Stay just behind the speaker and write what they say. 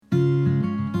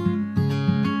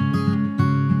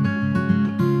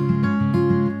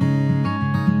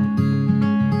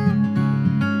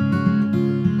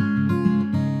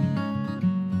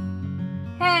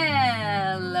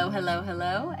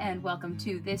welcome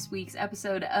to this week's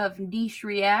episode of Niche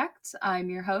Reacts. I'm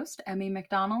your host, Emmy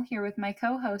McDonald, here with my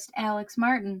co-host, Alex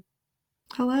Martin.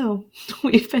 Hello.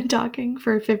 We've been talking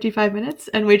for 55 minutes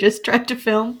and we just tried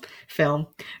to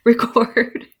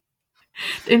record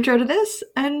the intro to this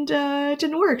and it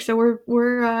didn't work. So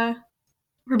we're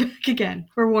back again.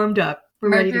 We're warmed up.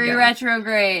 We're ready to Mercury go.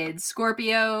 retrograde,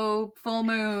 Scorpio, full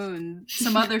moon,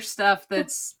 some other stuff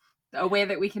that's a way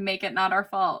that we can make it not our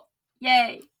fault.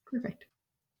 Yay. Perfect.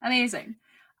 Amazing.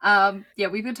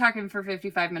 We've been talking for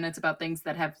 55 minutes about things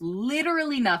that have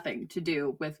literally nothing to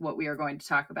do with what we are going to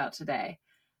talk about today,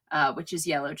 which is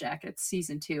Yellowjackets,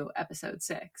 Season 2, Episode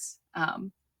 6.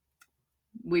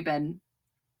 We've been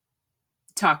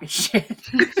talking shit.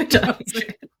 But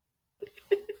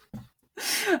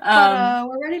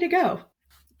we're ready to go.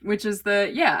 Which is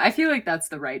I feel like that's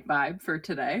the right vibe for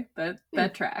today.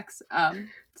 That tracks.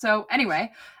 So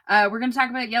anyway, we're going to talk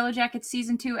about Yellowjackets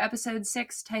Season 2, Episode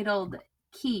 6, titled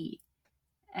Key.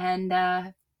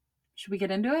 And should we get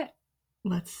into it?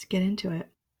 Let's get into it.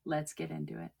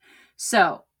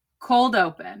 So, cold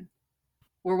open.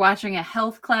 We're watching a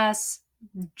health class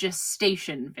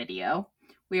gestation video.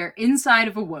 We are inside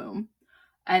of a womb.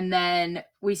 And then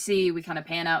we kind of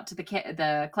pan out to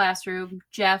the classroom.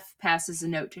 Jeff passes a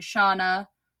note to Shauna,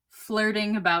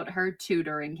 flirting about her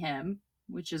tutoring him,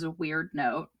 which is a weird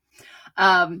note.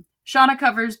 Shauna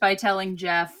covers by telling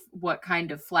Jeff what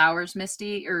kind of flowers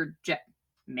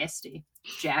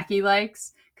Jackie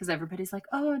likes, because everybody's like,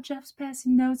 oh, Jeff's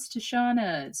passing notes to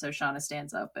Shauna. So Shauna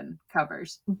stands up and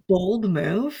covers. Bold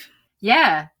move.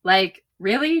 Yeah, like,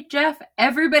 really, Jeff?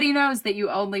 Everybody knows that you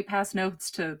only pass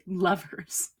notes to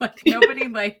lovers. Like, nobody,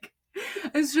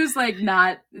 it's just,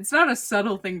 it's not a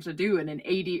subtle thing to do in an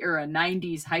 80s or a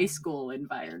 90s high school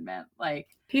environment. Like,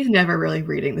 he's never really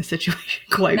reading the situation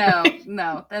quite right.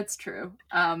 No, that's true.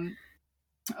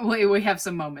 We have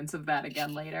some moments of that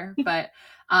again later. But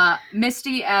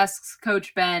Misty asks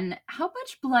Coach Ben, how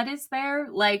much blood is there,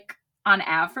 on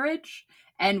average?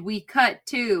 And we cut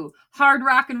to hard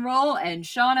rock and roll, and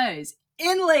Shauna is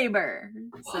in labor.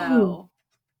 So,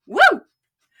 woo!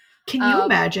 Can you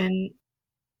imagine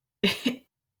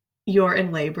you're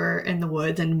in labor in the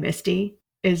woods and Misty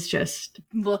is just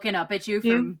looking up at you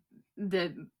from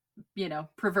the,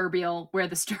 proverbial where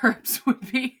the stirrups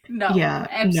would be? No,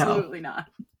 absolutely not.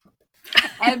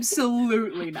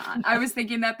 Absolutely not. I was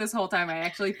thinking that this whole time. I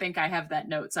actually think I have that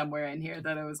note somewhere in here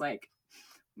that I was like,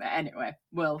 anyway,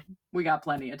 well, we got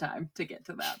plenty of time to get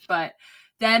to that. But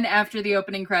then after the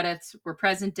opening credits, we're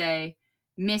present day.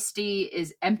 Misty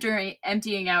is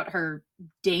emptying out her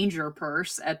danger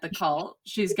purse at the cult.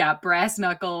 She's got brass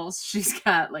knuckles. She's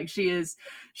got she is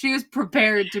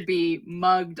prepared to be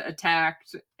mugged,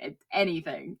 attacked,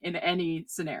 anything in any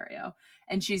scenario.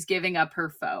 And she's giving up her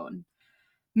phone.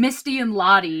 Misty and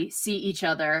Lottie see each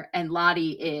other, and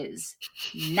Lottie is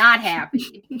not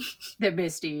happy that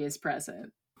Misty is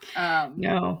present.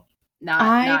 No,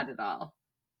 not at all.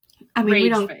 I mean, Rage we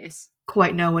don't face.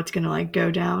 Quite know what's gonna go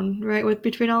down right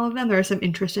between all of them. There are some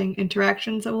interesting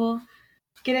interactions that we'll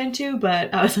get into,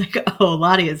 but I was like, oh,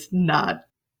 Lottie is not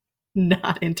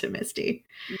into Misty.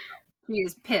 She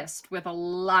is pissed with a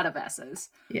lot of S's.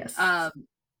 Yes.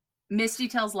 Misty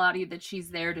tells Lottie that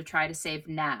she's there to try to save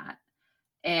Nat.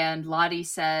 And Lottie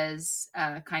says,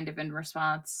 kind of in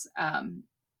response,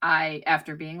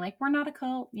 after being like, we're not a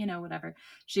cult, whatever.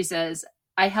 She says,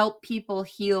 I help people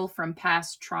heal from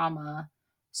past trauma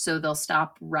so they'll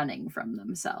stop running from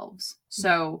themselves.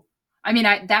 So, I mean,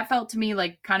 that felt to me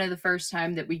like kind of the first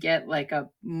time that we get a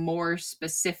more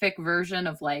specific version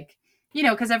of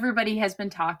because everybody has been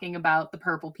talking about the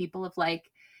purple people of the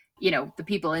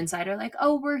people inside are like,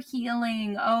 oh, we're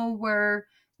healing. Oh, we're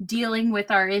dealing with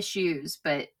our issues.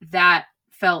 But that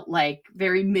felt like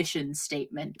very mission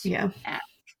statement. Yeah.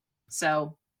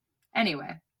 So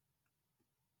anyway,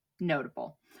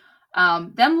 notable.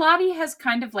 Then Lottie has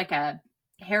kind of a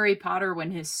Harry Potter when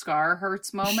his scar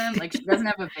hurts moment. She doesn't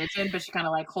have a vision, but she kind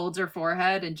of holds her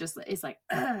forehead and just is like,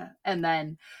 ugh. And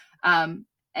then and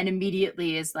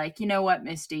immediately is like, you know what,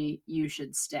 Misty, you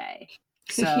should stay.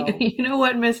 So you know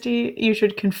what, Misty, you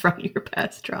should confront your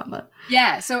past trauma.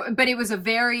 Yeah. So, but it was a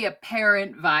very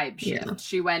apparent vibe shift. Yeah.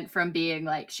 She went from being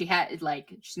she's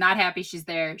not happy she's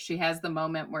there. She has the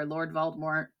moment where Lord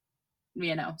Voldemort,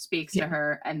 speaks to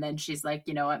her, and then she's like,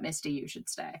 you know what, Misty, you should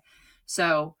stay.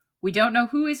 So we don't know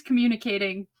who is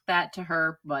communicating that to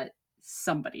her, but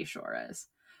somebody sure is.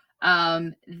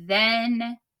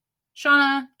 Then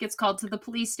Shauna gets called to the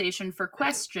police station for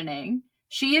questioning.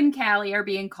 She and Callie are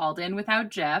being called in without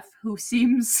Jeff, who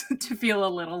seems to feel a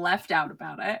little left out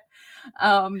about it.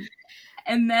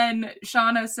 And then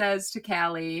Shauna says to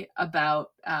Callie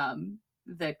about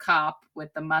the cop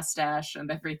with the mustache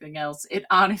and everything else, it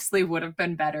honestly would have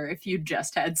been better if you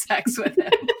just had sex with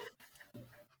him.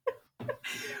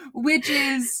 Which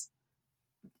is,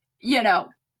 you know,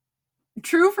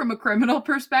 true from a criminal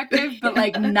perspective, but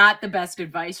like Yeah. not the best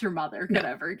advice your mother could No.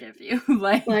 ever give you.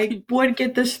 Like, Would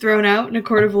get this thrown out in a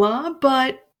court of law,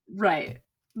 but right.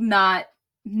 Not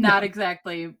no.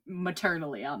 exactly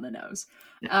maternally on the nose.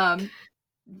 No. Um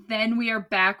then we are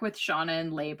back with Shauna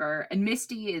in labor, and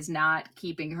Misty is not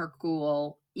keeping her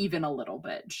cool even a little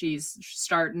bit. She's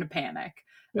starting to panic.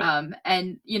 Yeah.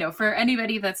 And for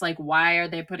anybody that's like, why are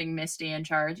they putting Misty in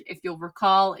charge? If you'll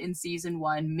recall in season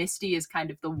 1, Misty is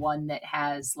kind of the one that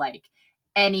has like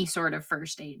any sort of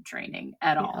first aid training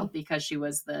at Yeah. all, because she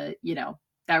was that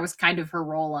was kind of her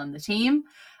role on the team.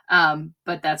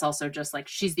 But that's also just like,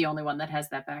 she's the only one that has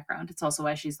that background. It's also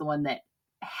why she's the one that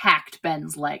hacked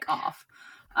Ben's leg off.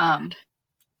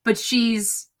 But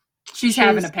she's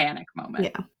having a panic moment.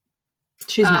 Yeah.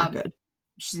 She's not good.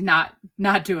 She's not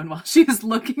doing well. She was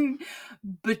looking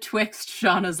betwixt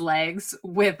Shauna's legs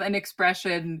with an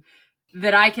expression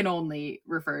that I can only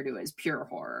refer to as pure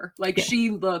horror. Like, yeah.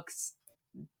 She looks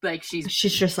like she's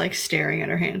just like staring at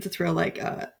her hands. It's real like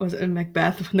was it in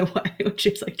Macbeth when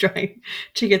she's like trying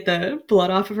to get the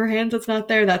blood off of her hands that's not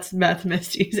there? That's Beth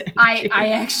Misty's energy. I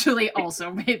actually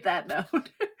also made that note.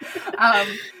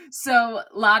 So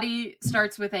Lottie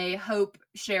starts with a hope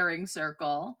sharing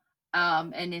circle.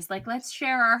 And is like, let's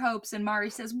share our hopes. And Mari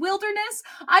says, wilderness?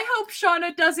 I hope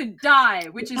Shauna doesn't die,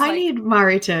 which is I need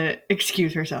Mari to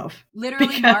excuse herself.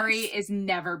 Literally, Mari is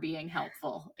never being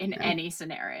helpful in any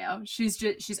scenario. She's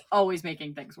always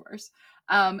making things worse.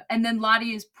 And then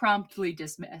Lottie is promptly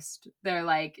dismissed. They're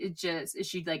like,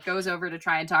 she like goes over to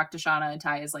try and talk to Shauna, and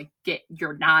Ty is like,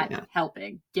 you're not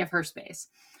helping. Give her space.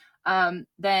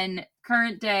 Then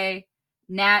current day,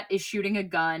 Nat is shooting a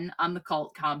gun on the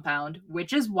cult compound,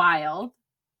 which is wild.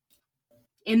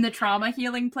 In the trauma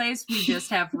healing place, we just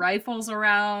have rifles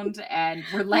around, and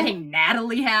we're letting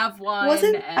Natalie have one. I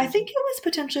think it was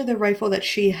potentially the rifle that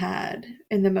she had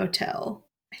in the motel.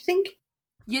 I think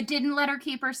you didn't let her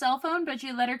keep her cell phone, but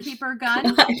you let her keep her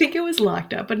gun. I think it was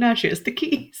locked up, but now she has the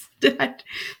keys.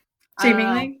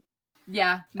 Seemingly.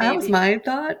 Yeah, maybe. That was my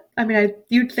thought. I mean,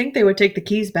 you'd think they would take the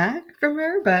keys back from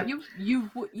her, but you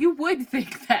would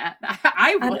think that.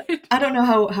 I would. I don't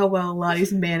know how well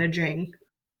Lottie's managing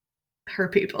her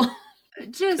people.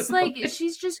 Just like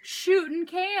she's just shooting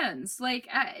cans. Like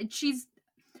I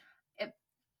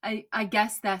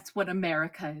guess that's what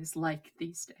America is like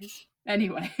these days.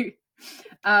 Anyway,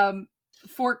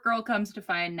 Fork Girl comes to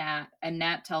find Nat, and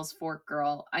Nat tells Fork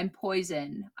Girl, I'm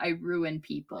poison. I ruin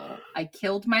people. I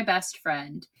killed my best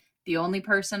friend, the only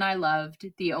person I loved,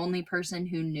 the only person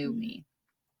who knew me.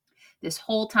 This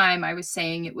whole time I was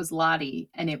saying it was Lottie,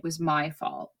 and it was my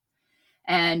fault.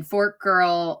 And Fork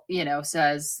Girl,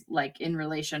 says, like, in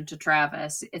relation to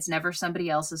Travis, it's never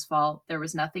somebody else's fault. There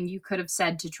was nothing you could have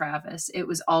said to Travis. It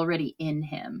was already in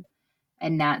him.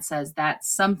 And Nat says that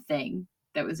something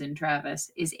that was in Travis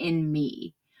is in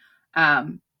me.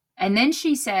 And then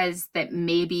she says that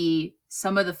maybe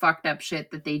some of the fucked up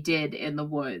shit that they did in the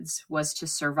woods was to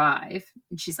survive.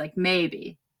 And she's like,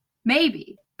 maybe.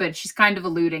 But she's kind of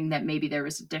alluding that maybe there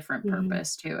was a different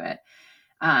purpose to it.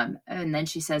 And then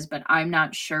she says, but I'm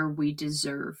not sure we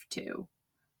deserve to.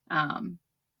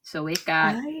 So we've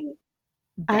got...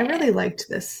 I really liked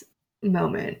this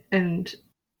moment. And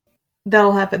they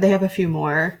have a few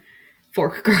more,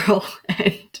 Fork Girl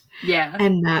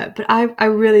and Nat. But I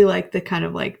really like the kind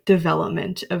of like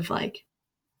development of like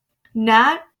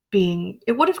Nat being...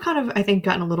 It would have kind of, I think,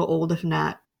 gotten a little old if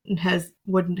Nat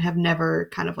wouldn't have never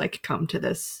kind of like come to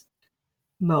this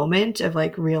moment of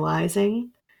like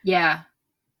realizing. Yeah.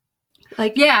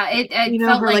 Like, it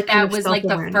felt like that was like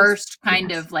the first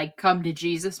kind of like come to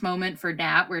Jesus moment for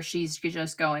Nat, where she's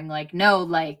just going like, no,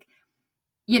 like,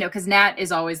 because Nat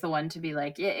is always the one to be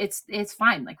like, it's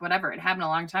fine, like whatever, it happened a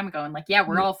long time ago, and like, yeah,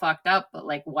 we're all fucked up, but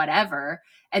like whatever.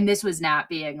 And this was Nat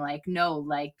being like, no,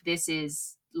 like this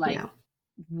is like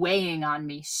weighing on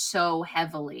me so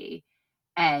heavily,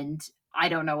 and I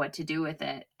don't know what to do with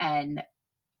it. And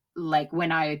like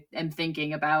when I am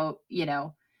thinking about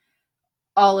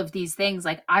all of these things,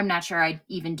 like I'm not sure I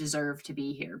even deserve to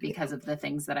be here because of the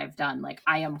things that I've done. Like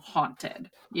I am haunted,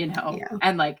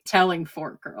 and like telling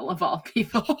Fork Girl of all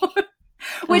people,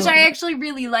 which I actually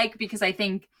really like, because I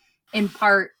think in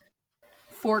part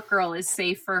Fork Girl is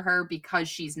safe for her because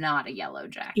she's not a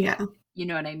Yellowjacket. Yeah. You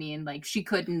know what I mean? Like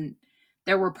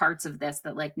there were parts of this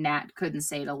that like Nat couldn't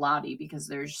say to Lottie because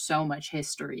there's so much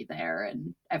history there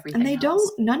and everything. And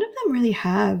none of them really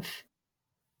have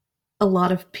a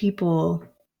lot of people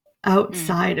Mm,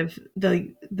 outside of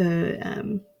the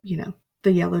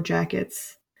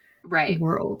Yellowjackets right.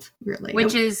 world, really.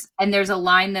 Which is, and there's a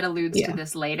line that alludes to Yeah.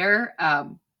 this later,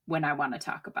 when I want to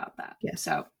talk about that. Yes.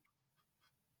 So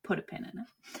put a pin in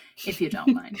it if you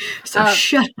don't mind. So Um,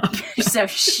 shut up. so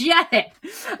shut it.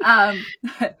 Um,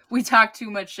 we talked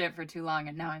too much shit for too long,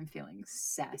 and now I'm feeling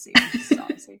sassy and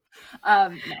saucy.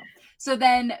 No. So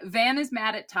then Van is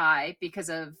mad at Ty because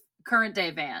of current day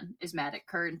Van is mad at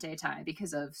current day Ty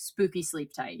because of spooky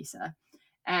sleep Thaisa.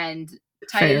 And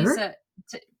Fair. Thaisa,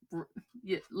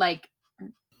 like,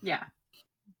 yeah,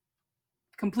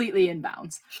 completely in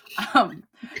bounds. Um,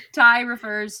 Ty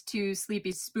refers to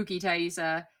sleepy, spooky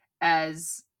Thaisa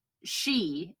as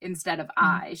she instead of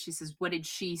I. She says, "What did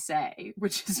she say?"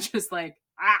 Which is just like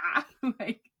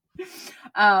like.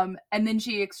 And then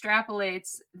she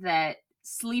extrapolates that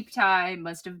sleep Ty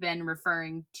must have been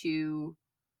referring to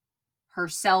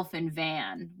herself and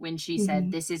Van when she said,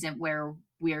 Mm-hmm. "This isn't where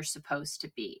we're supposed to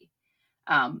be."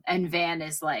 And Van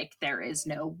is like, there is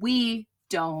no we,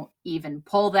 don't even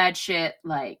pull that shit.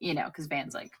 Like, because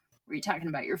Van's like, were you talking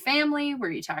about your family? Were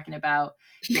you talking about,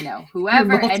 Your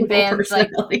whoever? And multiple Van's like,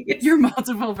 personalities. your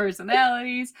multiple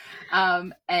personalities.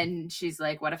 And she's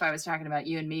like, what if I was talking about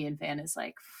you and me? And Van is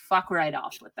like, fuck right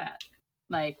off with that.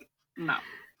 Like, no.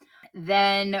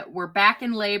 Then we're back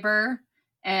in labor.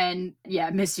 And yeah,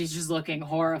 Misty's just looking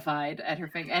horrified at her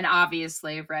finger. And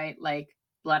obviously, right, like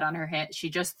blood on her hand. She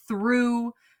just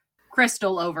threw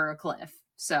Crystal over a cliff.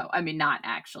 So, I mean, not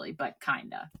actually, but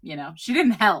kinda, she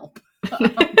didn't help.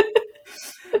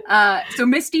 So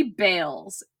Misty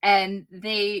bails and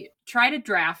they try to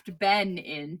draft Ben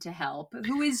in to help,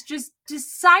 who is just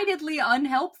decidedly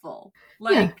unhelpful. Yeah,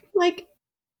 Like, like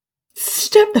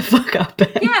step the fuck up,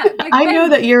 Ben. yeah, like I know Ben,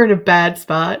 that you're in a bad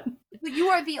spot. but you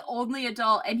are the only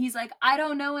adult. And he's like, I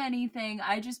don't know anything.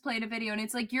 I just played a video. And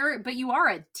it's like, but you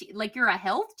are you're a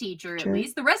health teacher at Sure.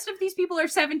 least. The rest of these people are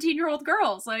 17-year-old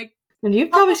girls. Like, And you've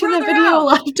help probably a seen that brother video a out.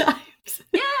 lot of times.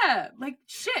 Yeah, like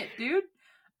shit, dude.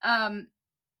 Um,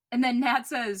 and then Nat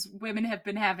says women have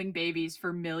been having babies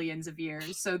for millions of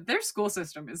years, so their school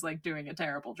system is like doing a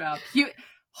terrible job.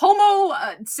 Homo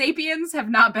sapiens have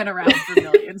not been around for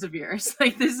millions of years.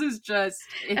 Like this is just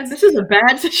And it's. this is a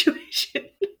bad situation.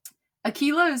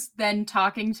 Akila is then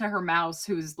talking to her mouse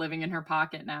who's living in her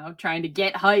pocket now, trying to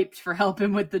get hyped for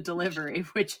helping with the delivery,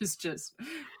 which is just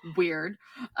weird.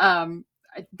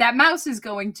 That mouse is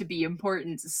going to be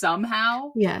important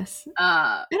somehow. Yes. And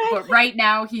I But right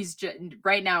now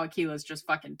Akila's just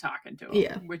fucking talking to him,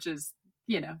 yeah, which is,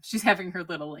 she's having her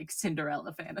little like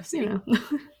Cinderella you fantasy. know,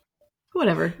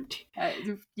 whatever.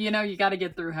 You got to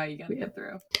get through how you got to Yeah. get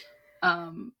through.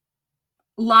 Um,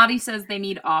 Lottie says they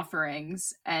need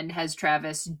offerings and has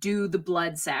Travis do the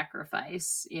blood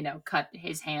sacrifice, cut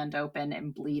his hand open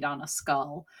and bleed on a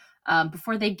skull,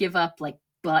 before they give up like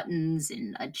buttons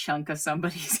and a chunk of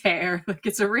somebody's hair. Like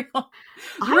it's a I real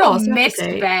also have to mixed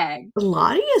say, bag.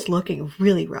 Lottie is looking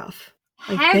really rough.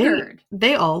 Like Haggard.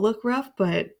 they all look rough,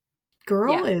 but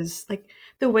girl Yeah. is like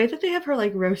the way that they have her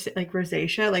like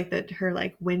rosacea, like that her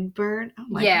like windburn. Oh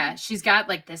my god. Yeah, she's got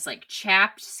like this like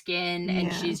chapped skin and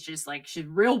Yeah. she's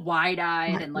real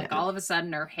wide-eyed and like Yeah. all of a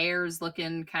sudden her hair's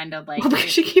looking kind of Well, like because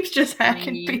she keeps just hacking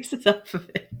stringy. pieces off of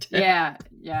it. Yeah,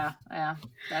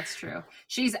 that's true.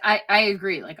 I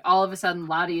agree. Like all of a sudden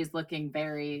Lottie is looking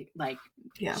very like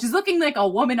Yeah. she's looking like a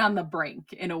woman on the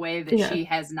brink in a way that Yeah. she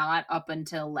has not up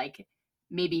until like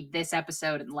maybe this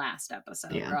episode and last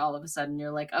episode, Yeah. where all of a sudden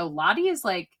you're like, oh, Lottie is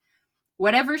like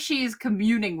whatever she is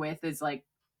communing with is like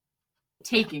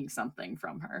taking something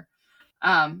from her.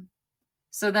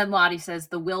 So then Lottie says,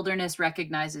 the wilderness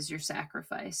recognizes your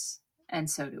sacrifice, and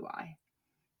so do I.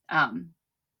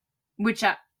 Which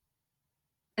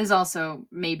is also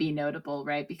maybe notable,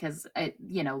 right? Because,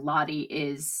 Lottie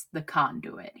is the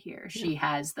conduit here. Yeah. She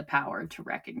has the power to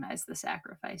recognize the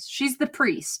sacrifice. She's the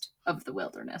priest of the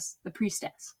wilderness, the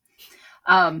priestess.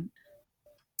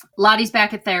 Lottie's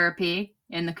back at therapy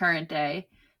in the current day,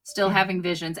 still having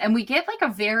visions. And we get like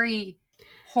a very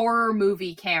horror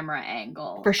movie camera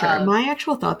angle. For sure. My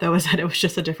actual thought though is that it was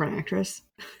just a different actress.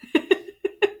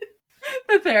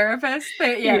 The therapist.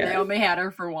 They only had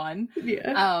her for one.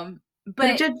 Yeah.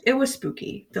 But it was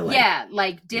spooky.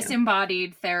 Like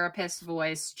disembodied therapist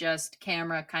voice, just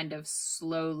camera kind of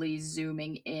slowly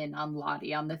zooming in on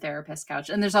Lottie on the therapist couch.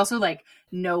 And there's also like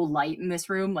no light in this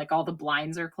room. Like all the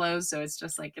blinds are closed. So it's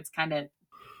just like, it's kind of,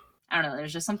 I don't know.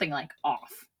 There's just something like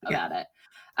off about it.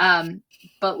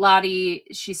 But Lottie,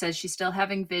 she says she's still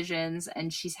having visions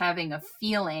and she's having a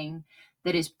feeling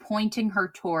that is pointing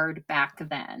her toward back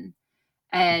then.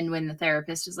 And when the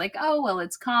therapist is like, oh, well,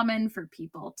 it's common for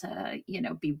people to,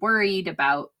 be worried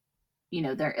about,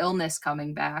 their illness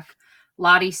coming back,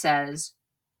 Lottie says,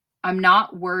 I'm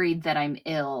not worried that I'm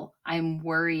ill. I'm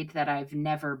worried that I've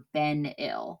never been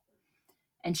ill.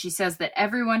 And she says that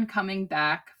everyone coming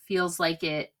back feels like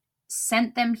it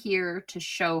sent them here to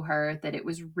show her that it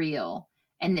was real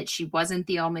and that she wasn't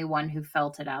the only one who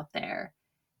felt it out there.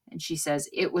 And she says,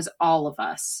 it was all of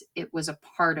us. It was a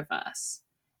part of us.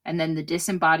 And then the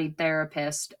disembodied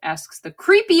therapist asks the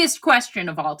creepiest question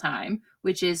of all time,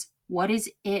 which is, what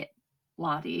is it,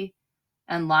 Lottie?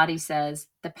 And Lottie says,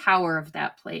 the power of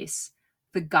that place,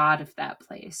 the God of that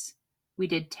place. We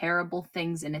did terrible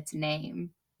things in its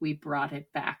name. We brought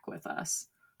it back with us.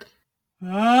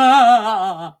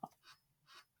 Ah!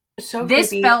 So this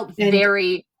creepy. felt And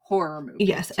very horror movie.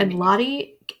 yes, and me.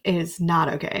 Lottie is not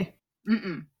okay.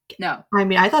 No. I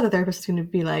mean, I thought the therapist was going to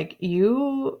be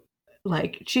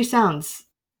like, she sounds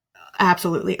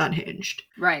absolutely unhinged.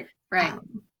 Right.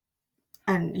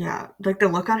 And yeah, like the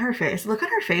look on her face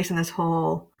in this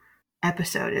whole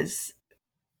episode is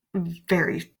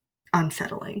very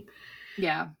unsettling.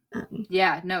 Yeah.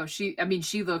 No, she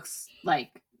looks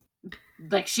like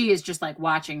she is just like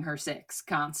watching her six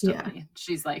constantly. Yeah.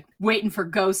 She's like waiting for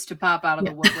ghosts to pop out of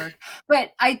the woodwork.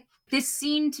 But this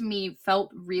scene to me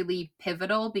felt really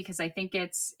pivotal because I think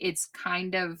it's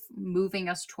kind of moving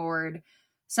us toward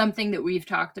something that we've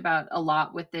talked about a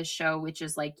lot with this show, which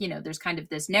is like, there's kind of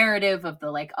this narrative of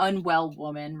the like unwell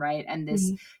woman, right? And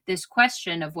this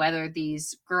question of whether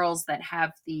these girls that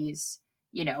have these,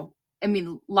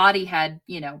 Lottie had,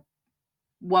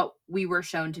 what we were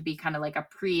shown to be kind of like a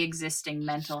pre-existing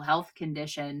mental health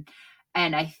condition.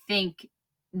 And I think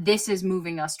this is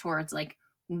moving us towards like,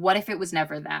 what if it was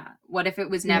never that? What if it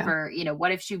was never,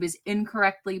 what if she was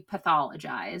incorrectly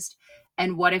pathologized?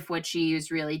 And what if what she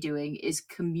is really doing is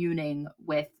communing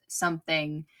with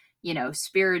something,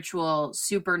 spiritual,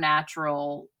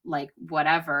 supernatural, like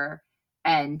whatever.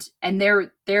 And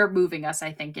they're moving us,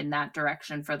 I think, in that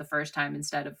direction for the first time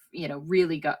instead of,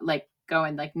 really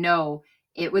going like, no,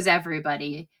 it was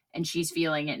everybody. And she's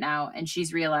feeling it now. And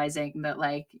she's realizing that,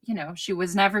 like, she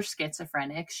was never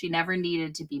schizophrenic. She never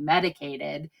needed to be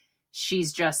medicated.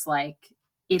 She's just like,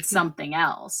 it's something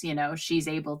else, she's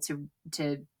able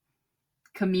to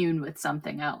commune with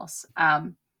something else.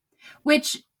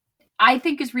 Which I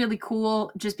think is really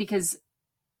cool just because,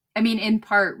 in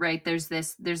part, right, there's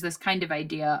this kind of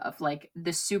idea of like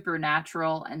the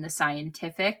supernatural and the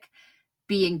scientific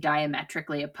being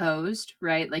diametrically opposed,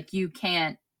 right? Like you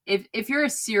can't, if you're a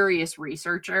serious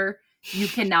researcher, you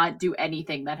cannot do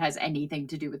anything that has anything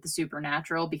to do with the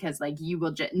supernatural because like you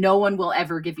will no one will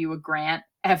ever give you a grant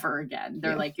ever again.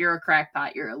 They're like, you're a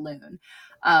crackpot, you're a loon.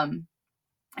 And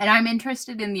I'm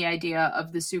interested in the idea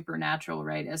of the supernatural,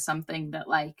 right, as something that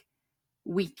like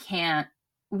we can't,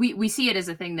 we see it as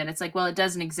a thing that it's like, well, it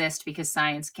doesn't exist because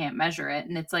science can't measure it.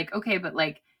 And it's like, okay, but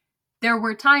like there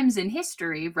were times in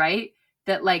history, right,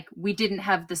 that like we didn't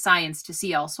have the science to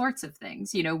see all sorts of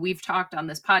things. We've talked on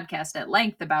this podcast at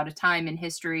length about a time in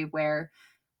history where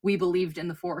we believed in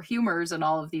the four humors and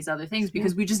all of these other things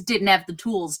because we just didn't have the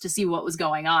tools to see what was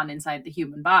going on inside the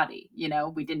human body.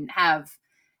 We didn't have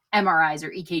MRIs or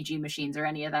EKG machines or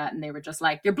any of that. And they were just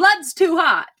like, your blood's too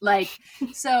hot. Like,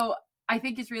 so I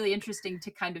think it's really interesting to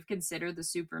kind of consider the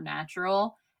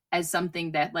supernatural as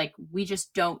something that like we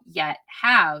just don't yet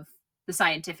have the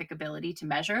scientific ability to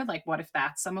measure. Like, what if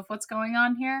that's some of what's going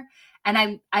on here?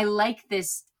 And I like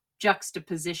this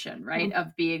juxtaposition, right,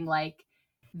 of being like,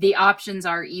 the options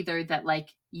are either that like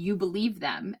you believe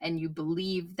them and you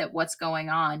believe that what's going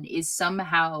on is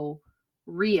somehow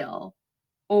real,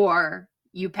 or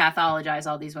you pathologize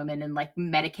all these women and like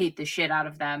medicate the shit out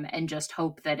of them and just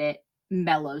hope that it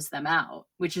mellows them out,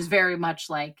 which is very much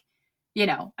like,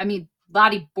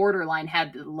 Lottie borderline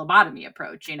had the lobotomy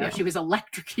approach, she was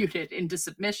electrocuted into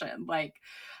submission. Like,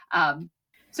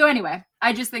 so anyway,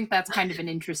 I just think that's kind of an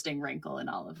interesting wrinkle in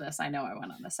all of this. I know I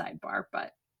went on a sidebar,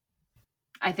 but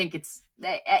I think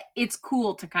it's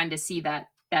cool to kind of see that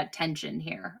tension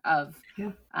here of,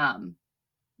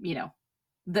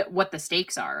 what the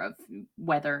stakes are of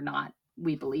whether or not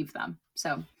we believe them.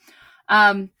 So,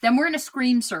 then we're in a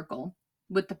scream circle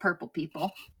with the purple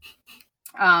people.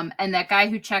 And that guy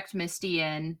who checked Misty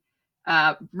in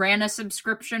ran a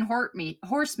subscription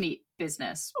horse meat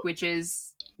business, which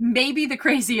is maybe the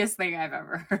craziest thing I've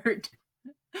ever heard.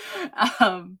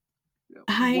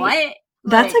 What?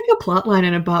 That's like a plot line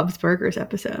in a Bob's Burgers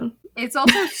episode. It's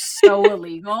also so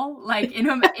illegal. Like in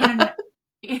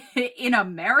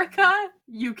America,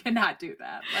 you cannot do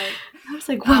that. Like, I was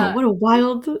like, wow, what a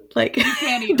wild like you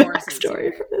can't eat horses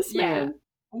story for this man.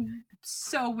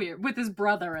 so weird with his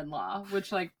brother-in-law,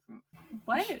 which like,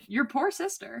 what? Your poor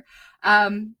sister.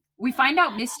 We find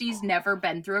out Misty's never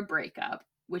been through a breakup,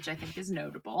 which I think is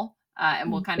notable.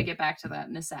 And we'll kind of get back to that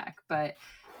in a sec. But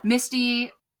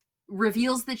Misty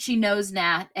reveals that she knows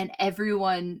Nat, and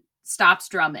everyone stops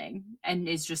drumming and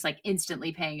is just like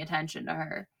instantly paying attention to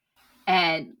her.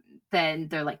 And then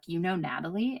they're like, you know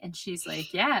Natalie? And she's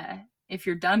like, yeah, if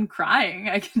you're done crying,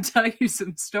 I can tell you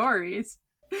some stories.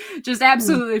 Just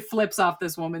absolutely flips off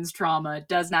this woman's trauma,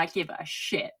 does not give a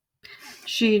shit.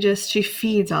 She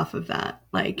feeds off of that.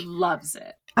 Like, loves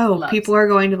it. Oh, loves people it. Are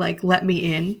going to like let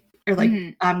me in, or like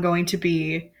I'm going to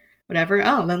be whatever.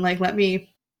 Oh, then like let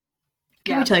me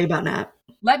tell you about Nat.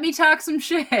 Let me talk some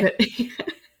shit.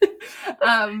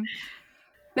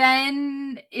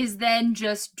 Ben is then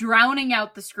just drowning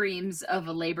out the screams of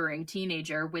a laboring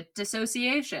teenager with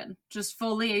dissociation. Just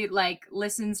fully like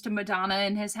listens to Madonna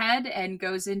in his head and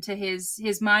goes into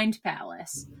his mind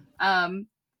palace.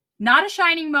 Not a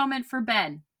shining moment for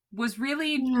Ben. Was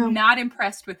really not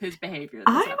impressed with his behavior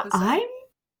this episode. I'm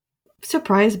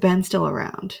surprised Ben's still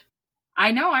around.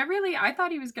 I know. I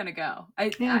thought he was going to go.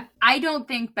 I don't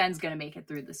think Ben's going to make it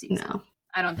through the season. No.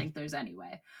 I don't think there's any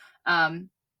way.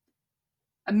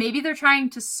 Maybe they're trying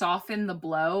to soften the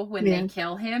blow when they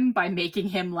kill him by making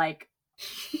him like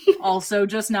also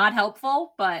just not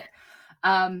helpful. But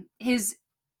his,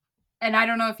 and I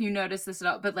don't know if you noticed this at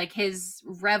all, but like his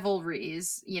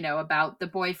revelries, you know, about the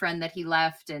boyfriend that he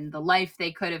left and the life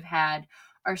they could have had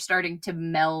are starting to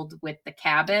meld with the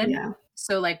cabin. Yeah.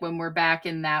 So like when we're back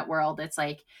in that world, it's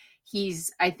like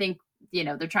I think, you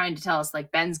know, they're trying to tell us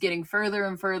like Ben's getting further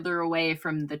and further away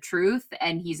from the truth,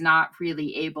 and he's not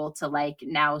really able to like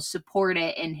now support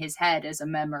it in his head as a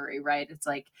memory, right? It's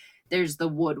like there's the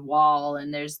wood wall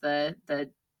and there's the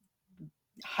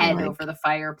head like, over the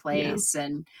fireplace. Yeah.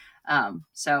 And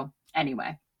so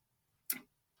anyway,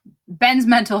 Ben's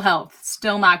mental health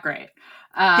still not great.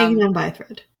 Hanging on by a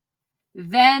thread.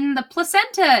 Then the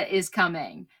placenta is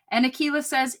coming, and Akilah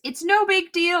says it's no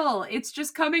big deal. It's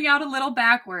just coming out a little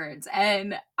backwards.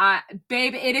 And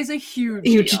babe, it is a huge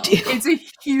deal. It's a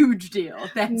huge deal.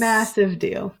 That's massive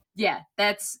deal. Yeah,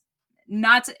 that's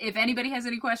not. If anybody has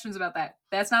any questions about that,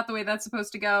 that's not the way that's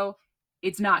supposed to go.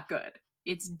 It's not good.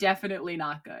 It's definitely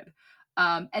not good.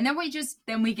 And then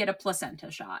we get a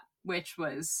placenta shot, which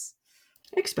was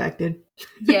expected.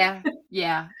 Yeah.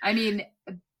 I mean,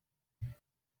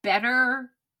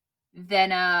 better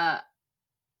than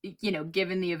you know,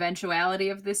 given the eventuality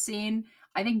of this scene,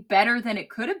 I think better than it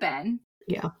could have been.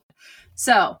 Yeah.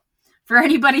 So, for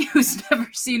anybody who's never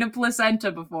seen a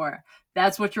placenta before,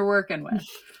 that's what you're working with.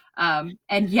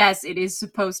 And yes, it is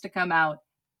supposed to come out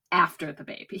after the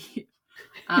baby.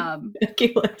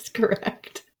 Akilah's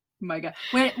correct. My God.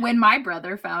 When my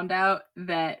brother found out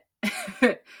that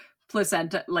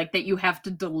placenta, like that you have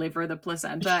to deliver the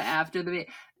placenta after the baby,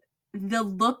 the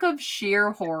look of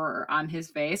sheer horror on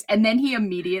his face. And then he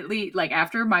immediately, like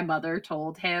after my mother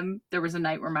told him, there was a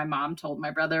night where my mom told my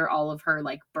brother all of her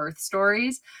like birth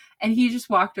stories, and he just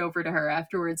walked over to her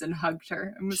afterwards and hugged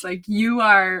her and was like, you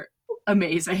are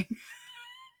amazing.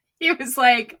 He was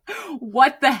like,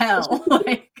 what the hell?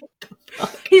 Like,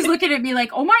 he's looking at me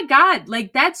like, oh my God,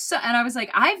 like that's so, and I was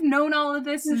like, I've known all of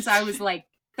this since I was like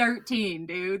 13,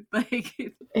 dude. Like,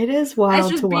 it is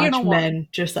wild to watch men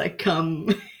just like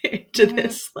come into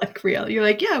this like reality. You're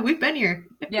like, yeah, we've been here.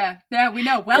 Yeah, we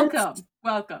know. Welcome.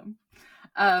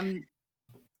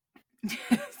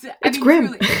 It's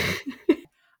grim.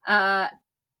 Truly,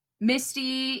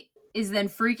 Misty is then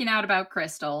freaking out about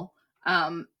Crystal.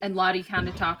 And Lottie kind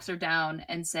of talks her down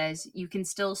and says, you can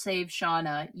still save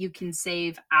Shauna. You can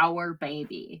save our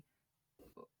baby,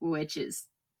 which is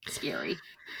scary.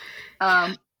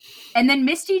 And then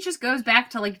Misty just goes back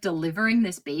to like delivering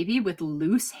this baby with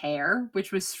loose hair,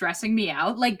 which was stressing me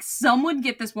out. Like, someone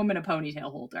get this woman a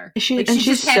ponytail holder.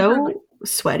 She's so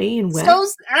sweaty and wet.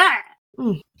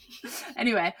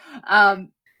 Anyway,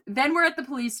 then we're at the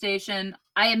police station.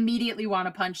 I immediately want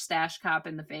to punch Stash Cop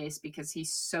in the face because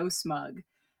he's so smug.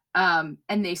 And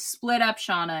they split up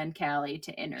Shauna and Callie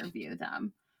to interview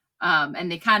them.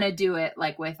 And they kind of do it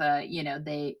like with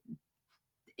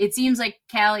it seems like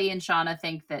Callie and Shauna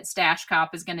think that Stash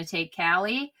Cop is going to take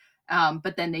Callie,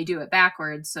 but then they do it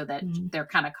backwards so that they're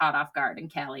kind of caught off guard,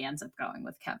 and Callie ends up going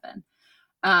with Kevin.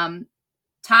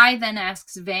 Ty then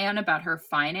asks Van about her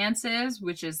finances,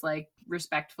 which is like,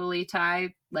 respectfully,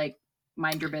 Ty, like,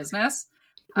 mind your business.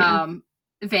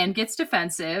 Van gets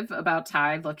defensive about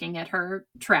Ty looking at her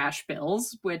trash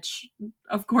bills, which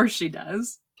of course she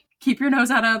does. Keep your nose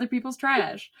out of other people's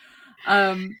trash.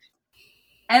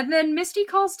 And then Misty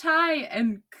calls Ty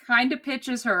and kind of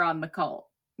pitches her on the cult.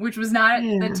 which was not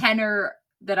the Yeah. tenor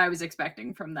that I was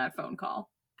expecting from that phone call.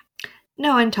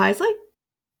 No, and Ty's like,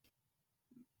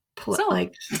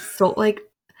 Sold. so like,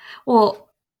 well,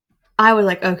 I was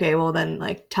like, okay, well then,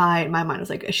 like Ty in my mind was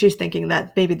like, she's thinking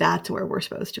that maybe that's where we're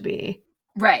supposed to be,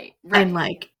 Right, and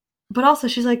right, like, but also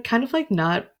she's like kind of like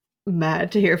not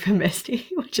mad to hear from Misty,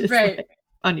 which is right. like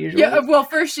Yeah, unusual. well,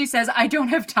 first she says, I don't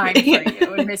have time for Yeah.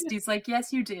 you. And Misty's like,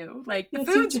 yes, you do. Like, the Yes,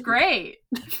 you food's do. great.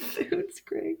 The food's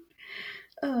great.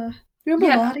 Remember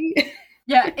Yeah, Lottie?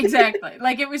 yeah, exactly.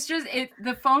 Like, it was just,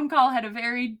 the phone call had a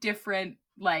very different,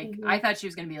 like, I Mhm. thought she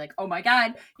was going to be like, oh my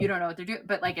God, you don't know what they're doing.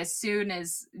 But, like, as soon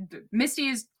as Misty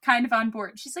is kind of on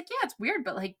board, she's like, yeah, it's weird,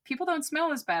 but, like, people don't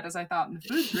smell as bad as I thought. And the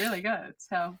food's really good.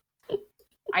 So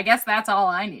I guess that's all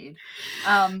I need.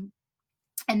 Um,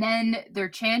 And then they're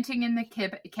chanting in the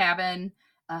cabin,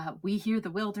 we hear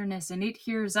the wilderness and it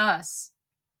hears us.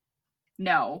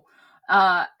 No.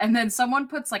 And then someone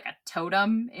puts like a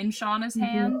totem in Shauna's Mhm.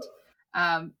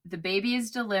 hand. The baby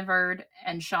is delivered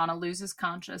and Shauna loses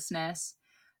consciousness.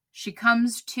 She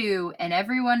comes to, and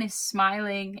everyone is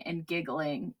smiling and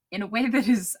giggling in a way that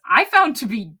is, I found to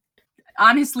be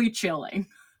honestly chilling.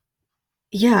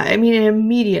 Yeah, I mean,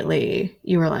 immediately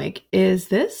you were like, "Is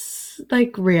this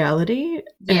like reality?"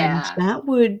 And Yeah. that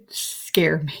would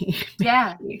scare me,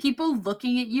 Yeah. maybe. People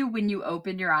looking at you when you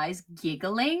open your eyes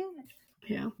giggling.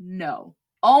 Yeah. No.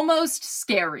 Almost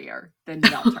scarier than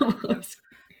the alternative.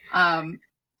 Um,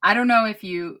 I don't know if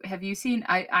you have you seen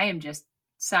I am just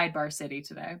sidebar city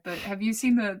today, but have you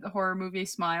seen the horror movie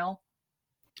Smile?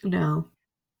 No.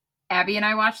 Abby and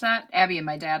I watched that. Abby and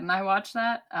my dad and I watched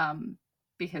that.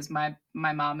 Because my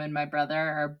mom and my brother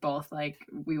are both like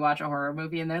we watch a horror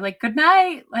movie and they're like good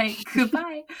night, like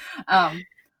goodbye. Um,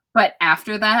 but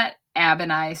after that, Ab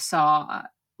and I saw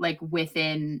like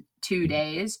within 2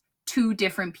 days two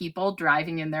different people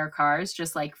driving in their cars,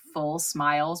 just like full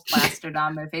smiles plastered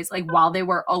on their face, like while they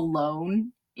were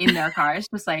alone in their cars,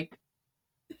 just like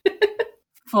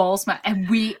full smile. And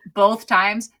we both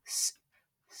times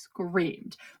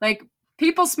screamed like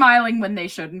people smiling when they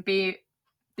shouldn't be.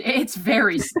 It's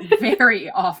very very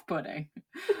off-putting.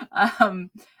 um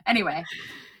anyway,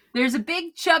 there's a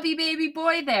big chubby baby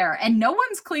boy there and no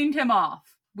one's cleaned him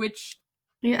off, which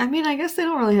Yeah, I mean, I guess they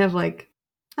don't really have like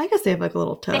I guess they have like a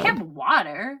little they tub, have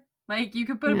water. Like you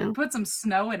could you put know. put some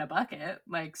snow in a bucket,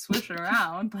 like swish it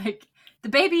around. Like the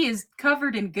baby is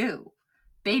covered in goo,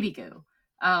 baby goo.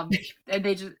 And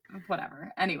they just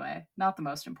whatever. Anyway, not the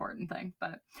most important thing,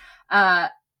 but uh,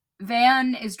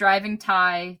 Van is driving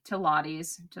Ty to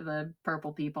Lottie's to the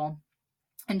purple people,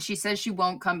 and she says she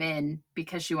won't come in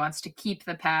because she wants to keep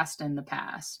the past in the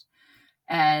past.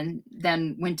 And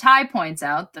then when Ty points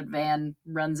out that Van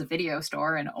runs a video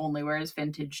store and only wears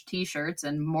vintage t shirts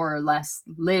and more or less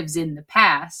lives in the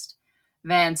past,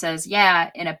 Van says,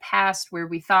 yeah, in a past where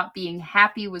we thought being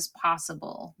happy was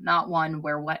possible, not one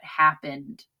where what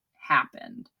happened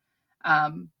happened.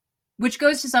 Um, which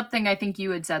goes to something I think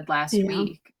you had said last Yeah.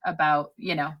 week about,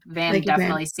 Van Like you ran.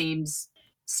 definitely seems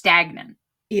stagnant.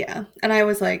 Yeah. And I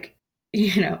was like,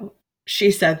 you know, she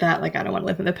said that like I don't want to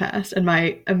live in the past. And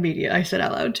I said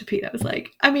out loud to Pete, I was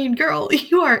like, I mean, girl,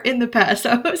 you are in the past. So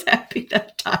I was happy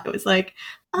that I was like,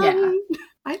 Yeah. um,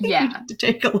 I think you Yeah. need to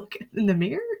take a look in the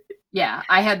mirror. Yeah,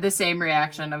 I had the same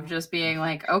reaction of just being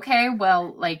like, okay,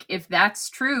 well, like if that's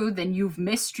true, then you've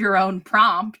missed your own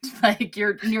prompt. Like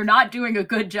you're not doing a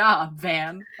good job,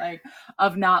 Van, like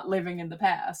of not living in the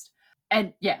past.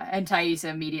 And yeah, and Thaisa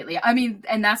immediately. I mean,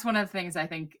 and that's one of the things I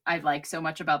think I like so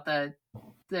much about the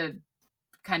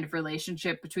kind of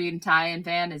relationship between Ty and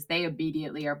Van is they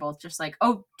immediately are both just like,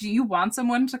 "Oh, do you want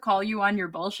someone to call you on your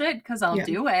bullshit? Cuz I'll Yeah.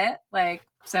 do it." Like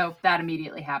so that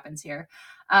immediately happens here.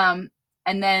 Um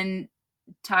and then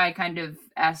Ty kind of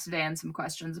asks Van some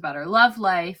questions about her love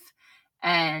life.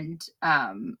 And,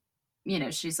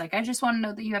 she's like, I just want to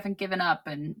know that you haven't given up.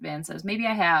 And Van says, maybe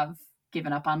I have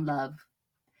given up on love,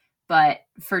 but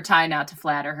for Ty not to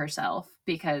flatter herself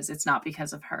because it's not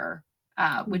because of her,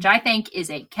 which I think is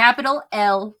a capital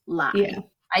L Yeah. lie.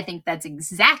 I think that's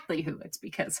exactly who it's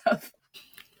because of.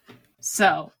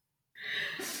 So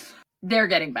they're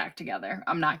getting back together.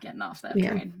 I'm not getting off that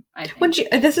Yeah. train. I When think.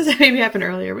 this is maybe happened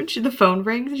earlier, when the phone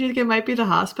rings and she's like, it might be the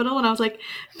hospital. And I was like,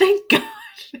 thank God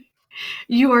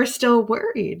you are still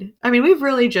worried. I mean, we've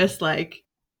really just like,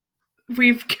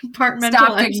 we've Stopped compartmentalized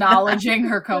that. acknowledging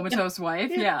her comatose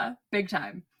wife. Yeah. Yeah, big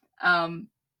time. Um,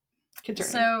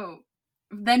 Concerning. so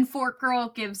then Fork Girl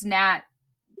gives Nat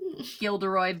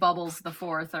Gilderoy Bubbles the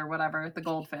fourth or whatever, the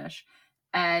goldfish.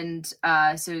 And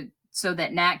so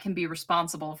that Nat can be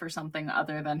responsible for something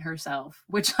other than herself,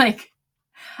 which like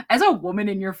as a woman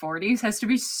in your 40s has to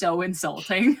be so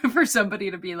insulting for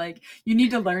somebody to be like, you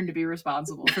need to learn to be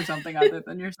responsible for something other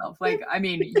than yourself. Like, I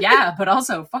mean, yeah, but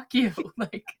also fuck you.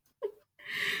 Like,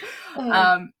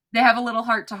 Uh, they have a little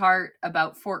heart to heart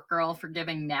about Fort Girl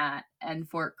forgiving Nat, and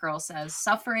Fort Girl says,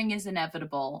 suffering is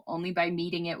inevitable. Only by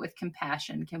meeting it with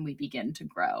compassion can we begin to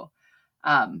grow.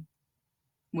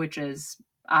 Which is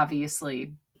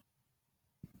obviously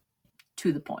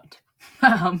to the point.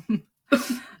 Shauna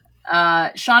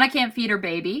can't feed her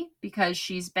baby because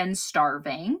she's been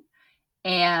starving.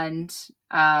 And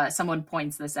someone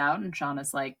points this out, and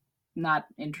Shauna's like, not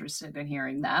interested in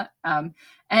hearing that.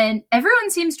 And everyone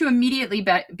seems to immediately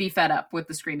be fed up with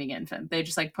the screaming infant. They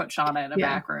just like put Shauna in a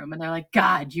back room and they're like,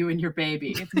 God, you and your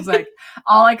baby. It was like,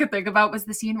 all I could think about was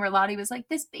the scene where Lottie was like,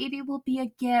 this baby will be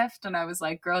a gift. And I was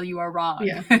like, girl, you are wrong.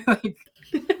 Yeah. Like,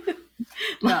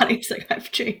 Lottie's like,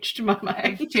 I've changed my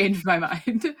mind. I've changed my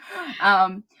mind.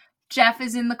 Jeff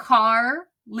is in the car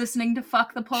listening to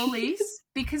Fuck the Police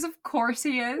because of course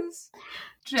he is.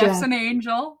 Jeff's an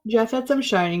angel. Jeff had some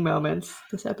shining moments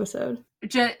this episode.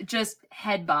 Just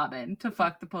head bobbing to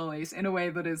Fuck the Police in a way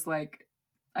that is like,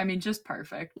 I mean, just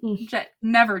perfect.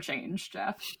 Never change,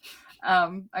 Jeff.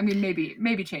 I mean,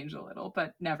 maybe change a little,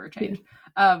 but never change.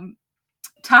 Yeah.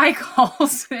 Ty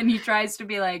calls and he tries to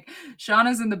be like,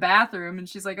 Shauna's in the bathroom, and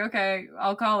she's like, okay,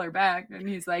 I'll call her back. And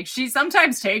he's like, she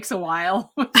sometimes takes a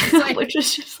while. Which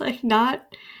is just like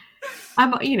not,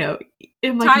 I'm, you know,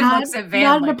 I'm like, Ty looks at Van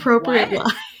not like, an appropriate what?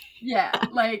 line. Yeah,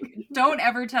 like, don't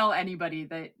ever tell anybody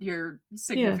that your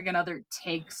significant other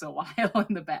takes a while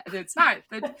in the bed. It's not,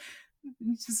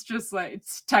 it's just like,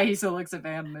 Thaisa looks at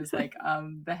Van and is like,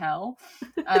 the hell?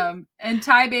 And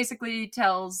Ty basically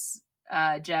tells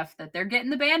Jeff that they're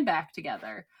getting the band back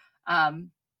together.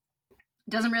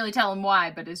 Doesn't really tell him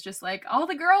why, but it's just like, all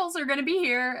the girls are going to be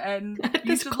here and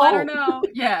you should let her know.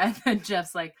 Yeah, and then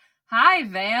Jeff's like, hi,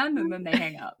 Van, and then they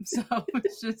hang up. So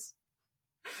it's just...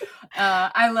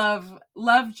 I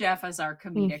love Jeff as our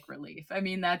comedic relief. I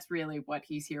mean, that's really what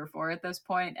he's here for at this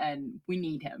point, and we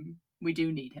need him. We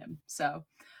do need him. So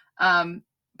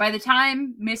by the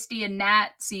time Misty and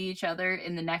Nat see each other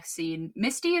in the next scene,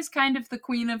 Misty is kind of the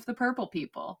queen of the purple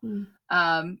people,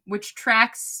 which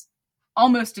tracks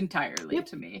almost entirely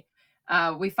to me.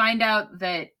 We find out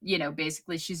that, you know,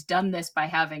 basically she's done this by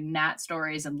having Nat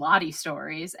stories and Lottie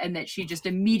stories, and that she just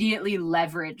immediately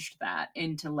leveraged that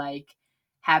into like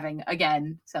having,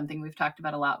 again, something we've talked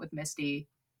about a lot with Misty,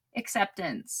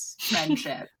 acceptance,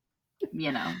 friendship.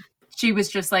 You know, she was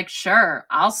just like, sure,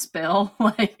 I'll spill.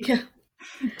 Like,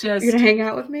 just, you're gonna hang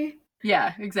out with me?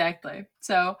 Yeah, exactly.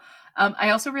 So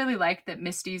I also really like that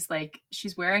Misty's like,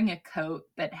 she's wearing a coat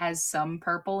that has some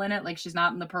purple in it. Like, she's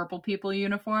not in the purple people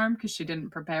uniform because she didn't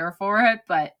prepare for it,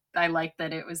 but I like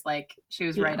that it was like she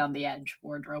was right on the edge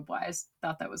wardrobe wise.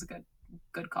 Thought that was a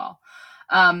good call.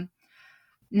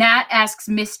 Nat asks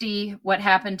Misty what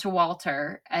happened to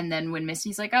Walter, and then when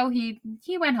Misty's like, oh, he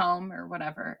went home or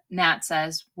whatever, Nat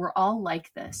says, we're all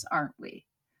like this, aren't we?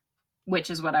 Which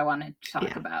is what I wanted to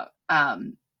talk about.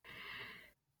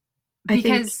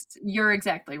 Because you're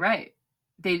exactly right.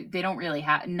 They don't really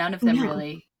have, none of them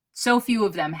really, so few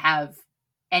of them have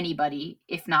anybody,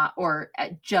 if not, or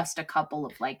just a couple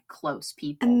of like close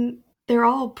people. And they're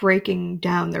all breaking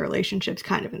down their relationships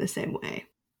kind of in the same way.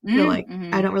 They're like,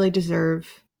 I don't really deserve,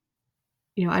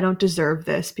 you know, I don't deserve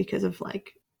this because of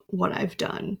like what I've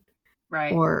done.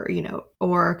 Right. Or, you know,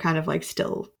 or kind of like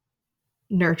still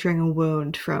nurturing a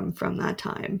wound from that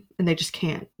time. And they just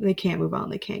can't move on.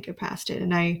 They can't get past it.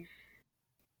 And I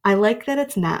like that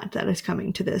it's Nat that is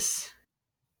coming to this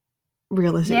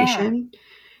realization.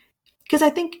 Because I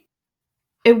think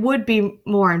it would be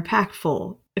more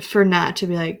impactful for Nat to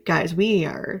be like, guys, we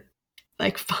are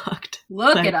like fucked.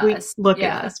 Look like, at us. Look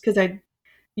at us. Because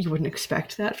you wouldn't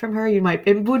expect that from her.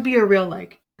 It would be a real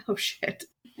like, oh shit.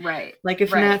 Right. Like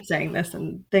if Nat's saying this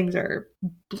and things are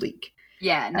bleak.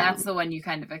 Yeah, Nat's the one you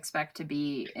kind of expect to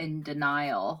be in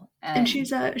denial. And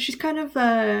she's kind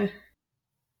of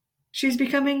she's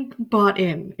becoming bought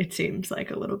in, it seems like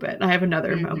a little bit. I have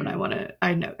another moment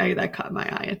I know that caught my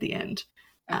eye at the end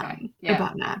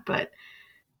about Nat, but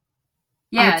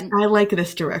I like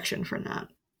this direction for Nat.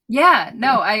 Yeah,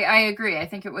 no, I agree. I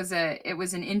think it was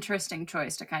an interesting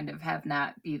choice to kind of have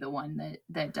Nat be the one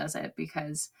that does it,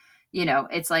 because, you know,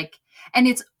 it's like, and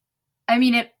it's, I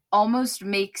mean, it almost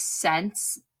makes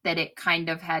sense that it kind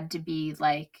of had to be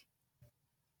like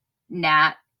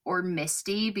Nat or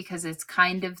Misty, because it's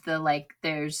kind of the like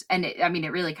there's, and it, I mean,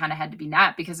 it really kind of had to be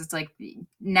Nat, because it's like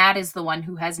Nat is the one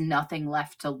who has nothing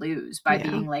left to lose by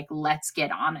being like, let's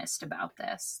get honest about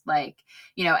this. Like,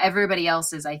 you know, everybody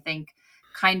else is, I think,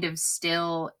 kind of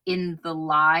still in the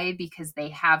lie because they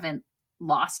haven't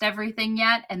lost everything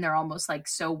yet, and they're almost like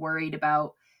so worried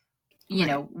about, you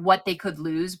know, Right. what they could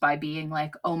lose by being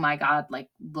like, oh my God, like,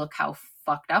 look how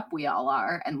fucked up we all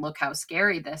are and look how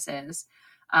scary this is.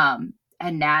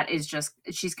 And Nat is just,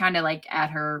 she's kind of like at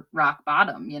her rock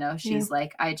bottom, you know, Yeah. she's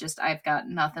like, I've got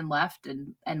nothing left.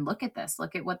 And look at this,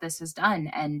 look at what this has done.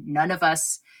 And none of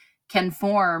us can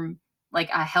form like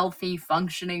a healthy,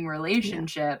 functioning Yeah.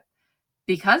 relationship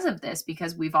because of this,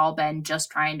 because we've all been just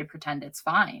trying to pretend it's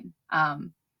fine.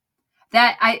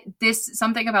 That I this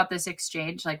something about this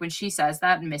exchange, like when she says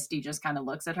that and Misty just kind of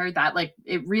looks at her, that like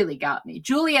it really got me.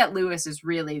 Juliette Lewis is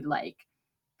really like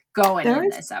going There in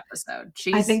was, this episode. I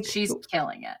She's think she's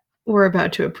killing it. we're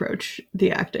about to approach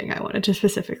the acting I wanted to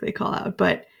specifically call out,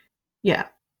 but yeah,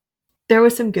 there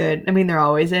was some good. I mean, there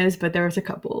always is, but there was a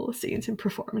couple scenes and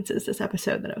performances this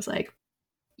episode that I was like,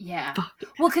 Yeah. "Fuck yeah!"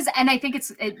 Well, because and I think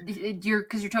you're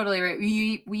because you're totally right.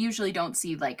 We usually don't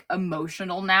see like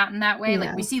emotional Nat in that way. Like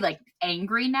Yeah. we see like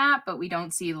angry Nat, but we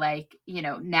don't see like, you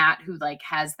know, Nat who like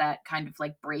has that kind of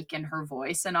like break in her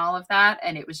voice and all of that.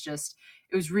 And it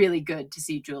was really good to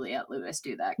see Juliette Lewis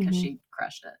do that because Hmm. she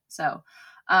crushed it. So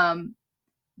um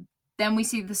then we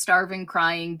see the starving,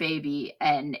 crying baby,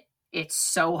 and it's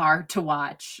so hard to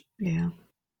watch. Yeah.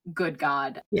 Good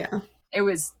God. Yeah. It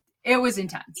was it was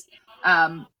intense.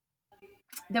 Um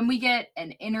then we get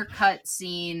an intercut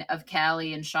scene of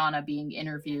Callie and Shauna being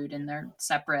interviewed in their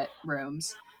separate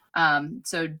rooms.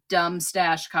 So dumb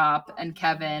stash cop and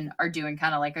Kevin are doing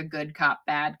kind of like a good cop,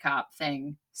 bad cop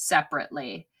thing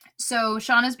separately. So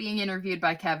Shauna's being interviewed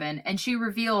by Kevin, and she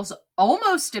reveals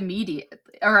almost immediately,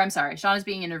 or I'm sorry, Shauna's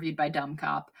being interviewed by dumb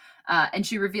cop, and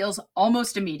she reveals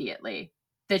almost immediately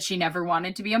that she never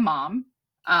wanted to be a mom,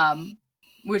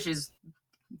 which is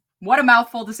what a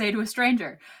mouthful to say to a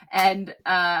stranger.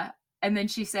 And then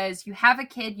she says, you have a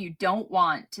kid you don't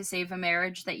want to save a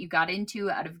marriage that you got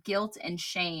into out of guilt and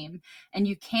shame, and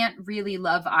you can't really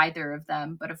love either of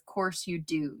them, but of course you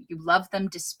do. You love them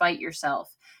despite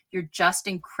yourself. You're just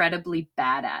incredibly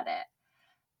bad at it.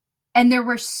 And there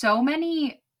were so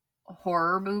many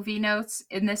horror movie notes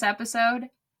in this episode,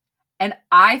 and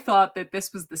I thought that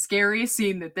this was the scariest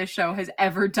scene that this show has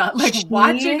ever done. Like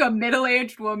watching She a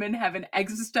middle-aged woman have an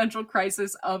existential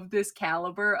crisis of this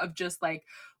caliber, of just like,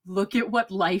 look at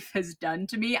what life has done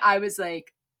to me. I was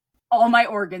like, all my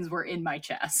organs were in my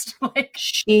chest. Like,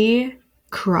 she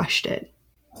crushed it.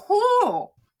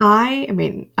 oh, I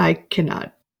mean, I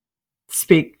cannot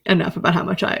speak enough about how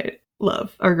much I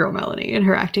love our girl Melanie and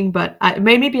her acting, but it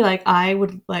made me be like, I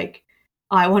want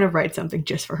to write something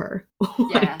just for her one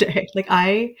yeah. day. Like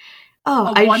A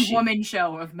one-woman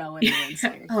show of Melanie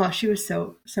Lynskey. oh, she was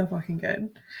so fucking good.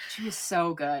 She was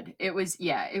so good. It was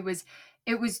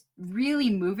really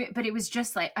moving, but it was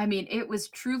just like, I mean, it was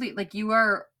truly like you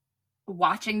are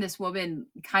watching this woman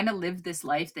kind of live this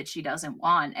life that she doesn't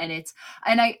want. And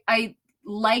I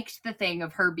liked the thing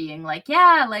of her being like,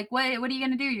 yeah, like what are you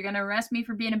going to do? You're going to arrest me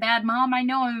for being a bad mom? I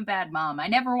know I'm a bad mom. I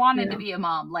never wanted to Yeah. be a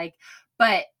mom. Like,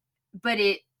 but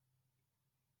it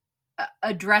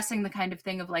addressing the kind of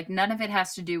thing of like, none of it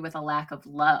has to do with a lack of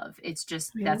love. It's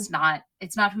just, Yeah. it's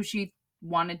not who she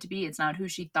wanted to be. It's not who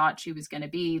she thought she was going to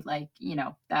be, like, you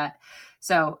know, that.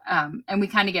 So and we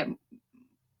kind of get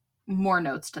more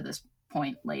notes to this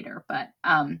point later, but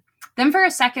then for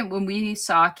a second when we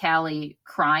saw Callie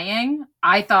crying,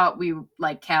 I thought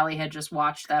Callie had just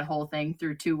watched that whole thing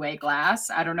through two-way glass.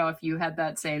 I don't know if you had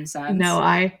that same No, sense.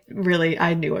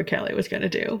 I knew what Kelly was gonna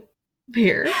do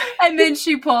here. And then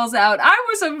she pulls out, I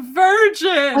was a Oh,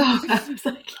 virgin, I was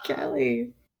like,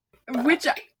 Kelly. which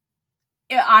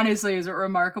it honestly is a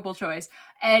remarkable choice.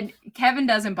 And Kevin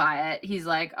doesn't buy it. He's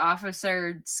like,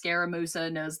 Officer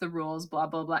Scaramusa knows the rules, blah,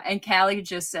 blah, blah. And Callie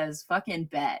just says, fucking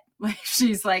bet. Like,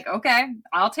 she's like, okay,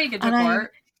 I'll take it to And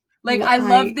court. Like, I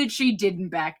love that she didn't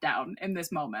back down in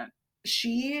this moment.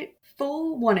 she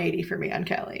full 180 for me on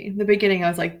Kelly. In the beginning, I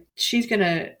was like, she's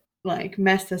gonna like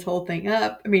mess this whole thing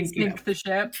up. I mean, Sink the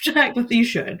ship. you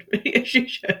should, she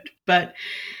should, but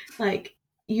like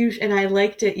and I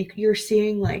liked it. You're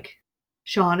seeing like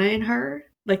Shauna in her,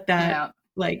 like that, Yeah.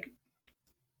 like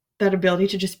that ability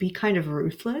to just be kind of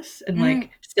ruthless and like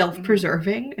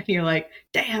self-preserving, and you're like,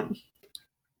 damn,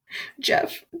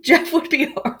 Jeff would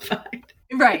be horrified.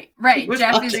 Right.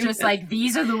 Jeff is just like,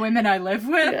 these are the women I live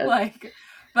with. Yes. Like,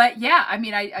 but yeah, I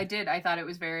mean, I did. I thought it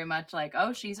was very much like,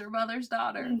 oh, she's her mother's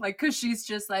daughter. Like, cause she's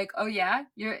just like, oh yeah,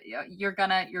 you're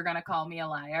gonna call me a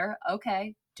liar.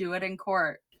 Okay, do it in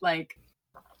court. Like,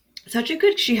 such a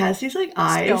good. She has these like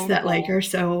eyes that like cold. are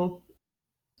so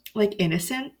like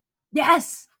innocent.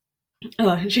 Yes.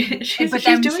 Oh, she's But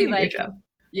then doing she a like good job.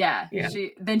 Yeah, Yeah.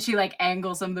 she like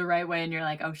angles him the right way, and you're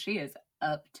like, oh, she is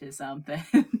up to something.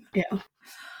 Yeah.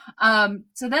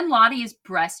 So then Lottie is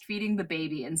breastfeeding the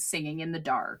baby and singing in the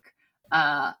dark.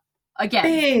 Uh, Again,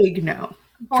 Big no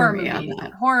for me on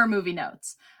that. horror movie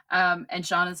notes. And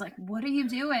Shauna's like, what are you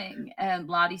doing? And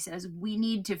Lottie says, we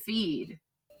need to feed.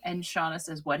 And Shauna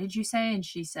says, what did you say? And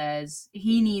she says,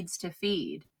 he needs to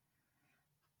feed.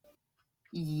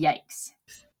 Yikes.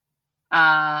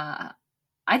 I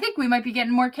think we might be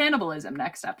getting more cannibalism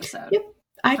next episode. Yep.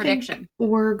 I Prediction. think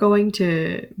we're going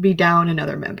to be down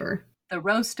another member. The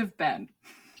roast of Ben.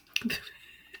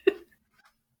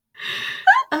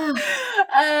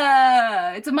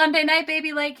 It's a Monday night,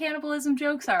 baby. Like cannibalism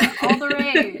jokes are all the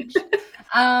rage.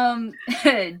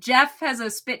 Jeff has a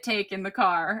spit take in the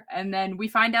car, and then we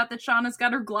find out that Shauna's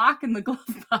got her Glock in the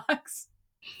glove box.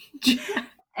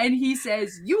 And he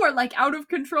says, you are like out of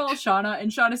control, Shauna.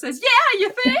 And Shauna says, yeah,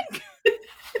 you think?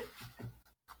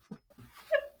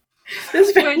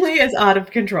 This family is out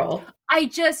of control. I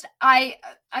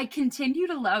continue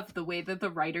to love the way that the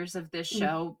writers of this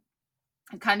show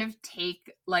kind of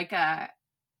take like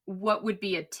what would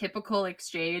be a typical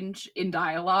exchange in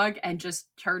dialogue and just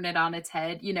turn it on its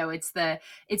head. You know, it's the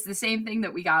same thing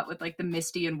that we got with like the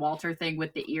Misty and Walter thing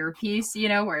with the earpiece, you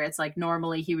know, where it's like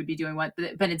normally he would be doing what,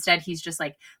 but instead he's just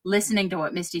like listening to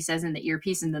what Misty says in the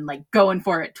earpiece and then like going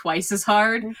for it twice as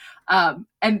hard.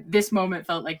 And this moment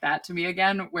felt like that to me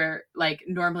again, where like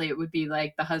normally it would be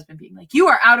like the husband being like, you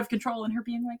are out of control, and her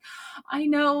being like, I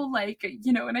know, like,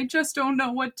 you know, and I just don't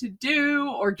know what to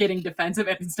do, or getting defensive.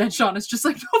 And instead Shauna's just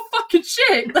like, no fucking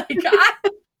shit. Like, believe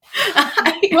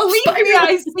me,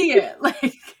 I see it.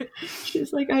 Like,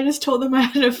 she's like, I just told them I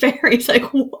had an affair. He's like,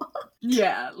 what?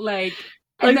 Yeah, like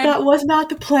then, that was not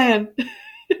the plan.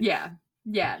 Yeah,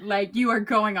 like you are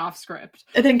going off script.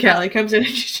 And then Callie comes in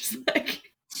and she's like,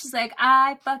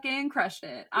 I fucking crushed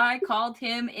it. I called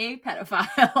him a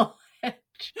pedophile.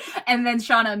 And then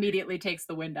Shauna immediately takes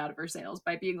the wind out of her sails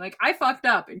by being like, I fucked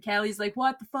up. And Callie's like,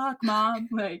 what the fuck, mom?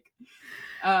 Like,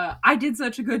 I did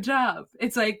such a good job.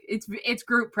 It's like, it's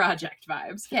group project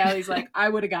vibes. Callie's like, I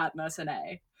would have gotten us an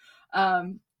A.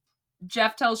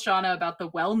 Jeff tells Shauna about the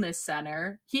wellness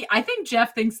center. I think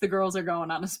Jeff thinks the girls are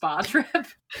going on a spa trip.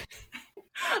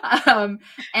 And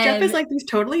Jeff is like, these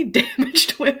totally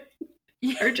damaged women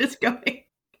are just going.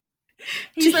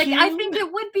 He's like, I think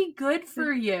it would be good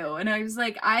for you. And I was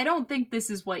like, I don't think this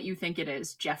is what you think it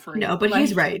is, Jeffrey. No, but like,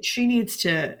 he's right. She needs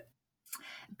to.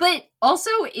 But also,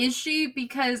 is she?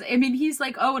 Because, I mean, he's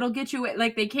like, oh, it'll get you,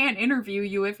 like, they can't interview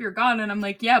you if you're gone. And I'm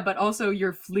like, yeah, but also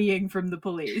you're fleeing from the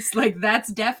police. Like,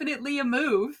 that's definitely a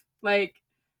move. Like,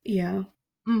 yeah.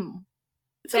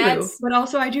 It's a move. But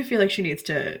also, I do feel like she needs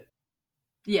to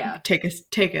take a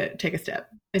step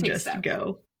and just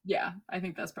go. Yeah, I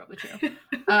think that's probably true.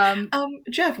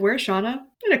 Jeff, where's Shauna?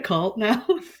 In a cult now.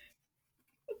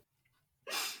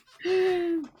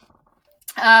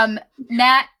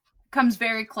 Nat comes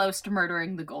very close to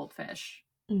murdering the goldfish,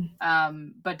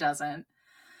 but doesn't.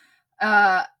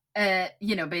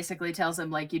 You know, basically tells him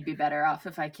like, you'd be better off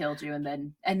if I killed you, and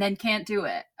then can't do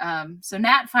it. So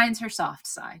Nat finds her soft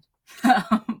side.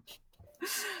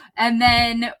 And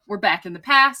then we're back in the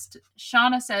past.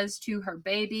 Shauna says to her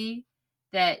baby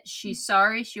that she's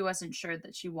sorry she wasn't sure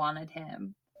that she wanted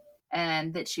him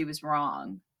and that she was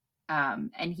wrong.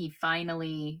 And he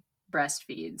finally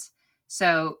breastfeeds.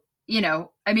 So, you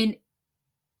know, I mean,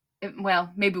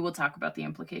 well, maybe we'll talk about the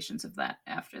implications of that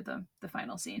after the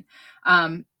final scene.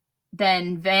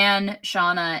 Then Van,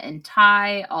 Shauna, and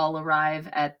Ty all arrive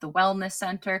at the wellness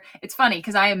center. It's funny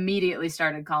because I immediately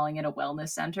started calling it a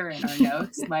wellness center in our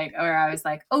notes, like, or I was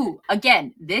like, "Oh,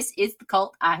 again, this is the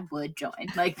cult I would join."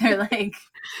 Like they're like,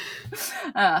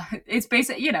 it's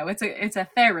basically, you know, it's a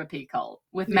therapy cult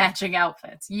with matching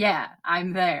outfits. Yeah,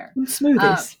 I'm there.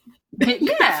 Smoothies.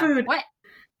 Yeah, food.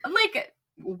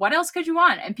 What else could you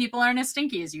want? And people aren't as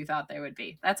stinky as you thought they would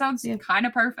be. That sounds kind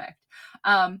of perfect.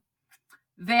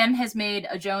 Van has made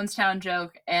a Jonestown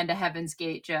joke and a Heaven's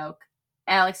Gate joke.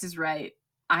 Alex is right.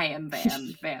 I am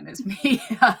Van. Van is me.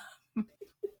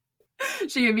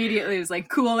 She immediately was like,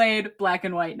 Kool-Aid, black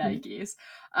and white Nikes.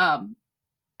 And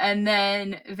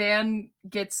then Van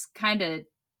gets kind of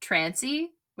trancy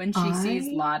when she sees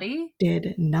Lottie.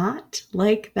 Did not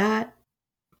like that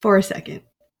for a second.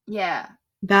 Yeah.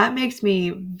 That makes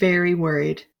me very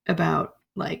worried about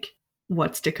like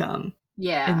what's to come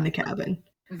in the cabin.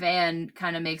 Van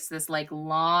kind of makes this like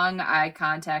long eye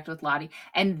contact with Lottie.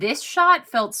 And this shot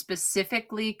felt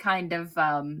specifically kind of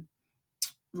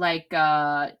like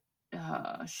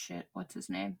shit, what's his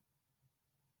name?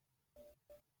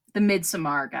 The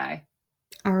Midsommar guy.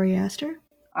 Ari Aster?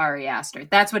 Ari Aster.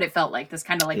 That's what it felt like. This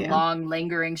kind of like Yeah. long,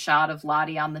 lingering shot of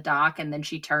Lottie on the dock, and then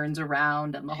she turns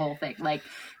around and the whole thing. Like,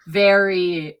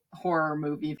 very horror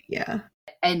movie. Yeah.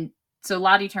 And so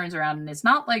Lottie turns around and it's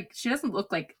not like, she doesn't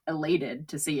look like elated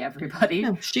to see everybody.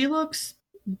 No, she looks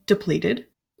depleted.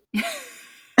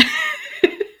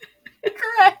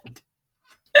 Correct.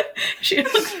 She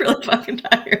looks really fucking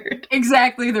tired.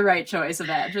 Exactly the right choice of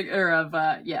adjective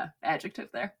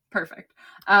there. Perfect.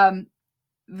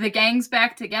 The gang's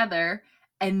back together,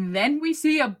 and then we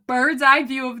see a bird's eye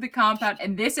view of the compound,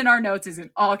 and this in our notes is in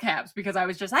all caps because I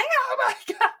was just like, oh my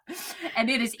god. And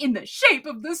it is in the shape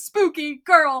of the spooky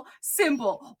girl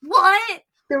symbol. What?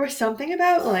 There was something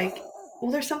about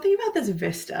there's something about this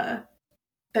vista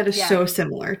that is so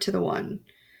similar to the one.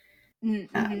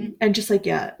 Mm-hmm. And just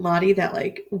Lottie,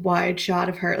 that wide shot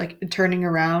of her turning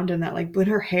around, and that when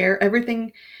her hair,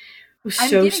 everything was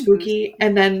so spooky.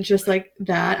 And then just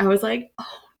that, I was like,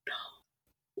 oh no,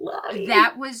 Lottie.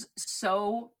 That was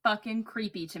so fucking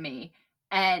creepy to me.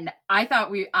 And I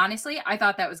thought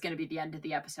that was going to be the end of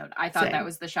the episode. I thought that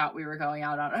was the shot we were going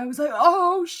out on. I was like,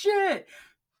 oh shit.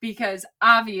 Because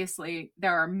obviously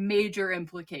there are major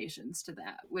implications to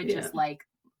that, which is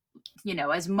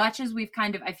as much as we've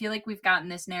I feel like we've gotten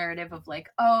this narrative of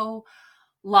oh,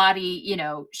 Lottie,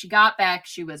 she got back,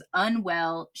 she was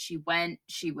unwell, she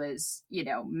was,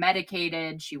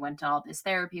 medicated, she went to all this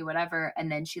therapy, whatever,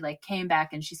 and then she came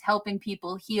back and she's helping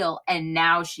people heal, and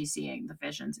now she's seeing the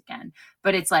visions again.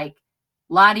 But it's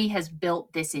Lottie has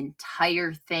built this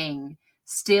entire thing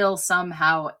still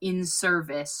somehow in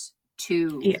service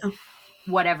to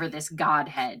whatever this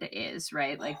godhead is,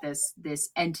 right? This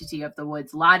entity of the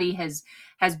woods. Lottie has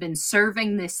been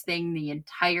serving this thing the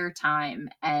entire time,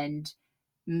 and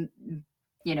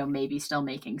maybe still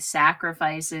making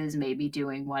sacrifices, maybe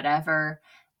doing whatever,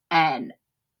 and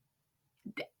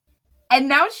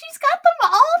now she's got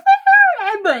them all there.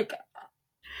 I'm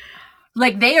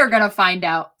like they are gonna find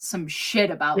out some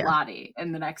shit about Lottie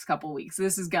in the next couple weeks.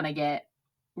 This is gonna get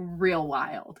real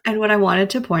wild. And what I wanted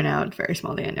to point out, very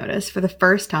small thing I noticed, for the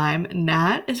first time,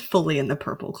 Nat is fully in the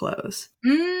purple clothes.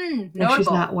 And she's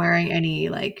not wearing any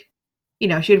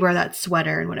she'd wear that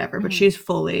sweater and whatever, but she's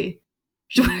fully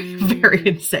very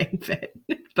insane fit.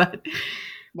 But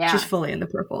she's fully in the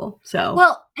purple.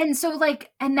 So and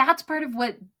that's part of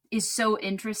what is so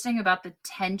interesting about the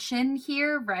tension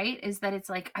here, right? Is that it's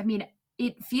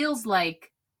it feels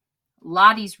like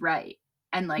Lottie's right.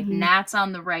 And Nat's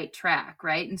on the right track,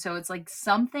 right? And so it's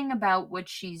something about what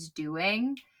she's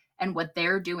doing and what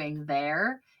they're doing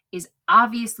there is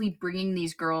obviously bringing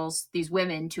these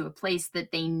women to a place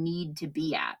that they need to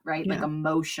be at, right?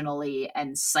 Emotionally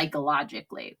and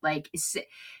psychologically. And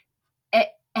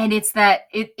it's that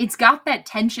it's got that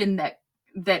tension that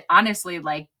honestly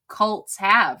cults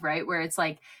have, right? Where it's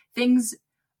a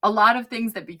lot of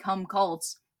things that become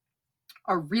cults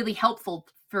are really helpful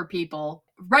for people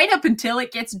right up until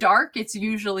it gets dark. It's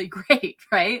usually great,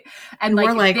 right? And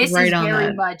we're this right is on very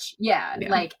that. much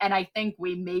and I think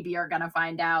we maybe are gonna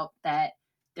find out that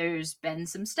there's been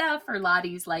some stuff, or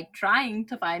Lottie's trying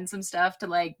to find some stuff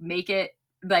to make it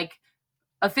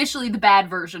officially the bad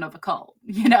version of a cult,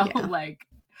 oh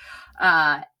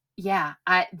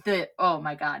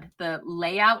my god, the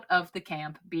layout of the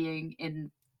camp being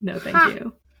in no thank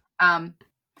you.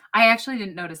 I actually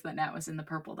didn't notice that Nat was in the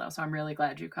purple though, so I'm really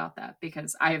glad you caught that,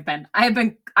 because I have been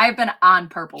on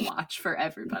purple watch for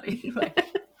everybody.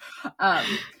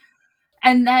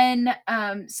 And then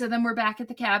so then we're back at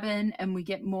the cabin and we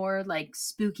get more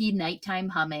spooky nighttime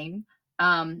humming.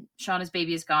 Shauna's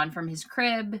baby is gone from his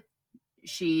crib.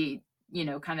 She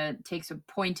kind of takes a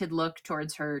pointed look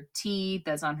towards her tea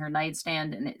that's on her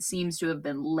nightstand, and it seems to have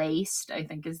been laced, I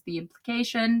think is the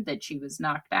implication, that she was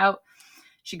knocked out.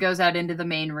 She goes out into the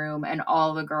main room and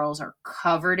all the girls are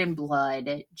covered in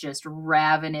blood, just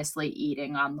ravenously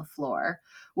eating on the floor,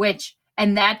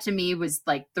 and that to me was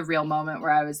the real moment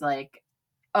where I was like,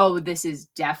 oh, this is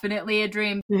definitely a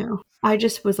dream. Yeah. I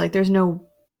just was there's no,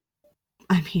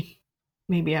 I mean,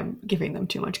 maybe I'm giving them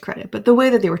too much credit, but the way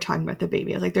that they were talking about the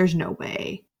baby, I was there's no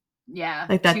way. Yeah.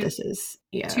 This is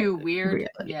too weird.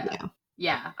 Reality.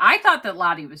 Yeah. I thought that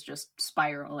Lottie was just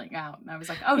spiraling out, and I was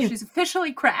like, oh, she's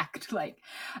officially cracked. But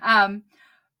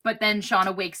then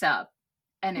Shauna wakes up,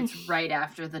 and it's right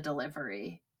after the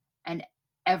delivery, and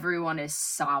everyone is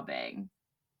sobbing,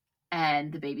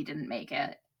 and the baby didn't make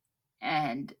it.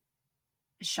 And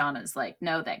Shauna's like,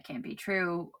 no, that can't be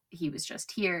true. He was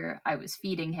just here. I was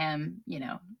feeding him,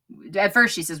 At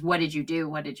first she says, what did you do?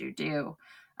 What did you do?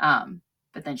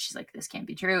 But then she's like, this can't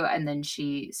be true. And then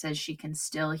she says she can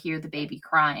still hear the baby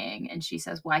crying. And she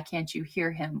says, why can't you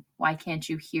hear him? Why can't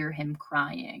you hear him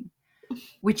crying?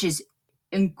 which is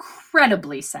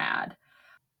incredibly sad.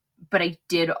 But I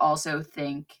did also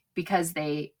think, because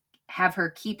they have her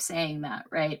keep saying that,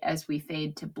 right, as we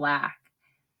fade to black,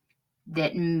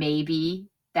 that maybe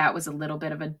that was a little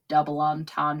bit of a double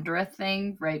entendre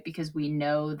thing, right? Because we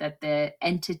know that the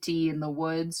entity in the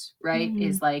woods, right, Mm-hmm.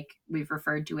 is like, we've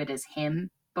referred to it as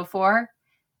him before,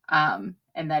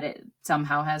 and that it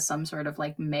somehow has some sort of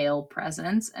like male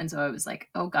presence. And so I was like,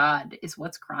 oh God, is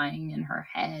what's crying in her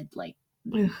head like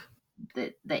the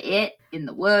it in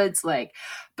the woods? Like,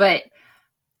 but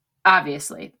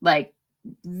obviously, like,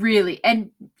 really,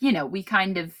 and we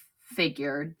kind of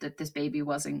figured that this baby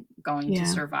wasn't going to Yeah.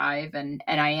 survive, and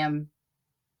I am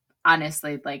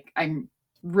honestly, like, I'm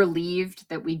relieved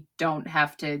that we don't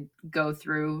have to go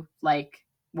through like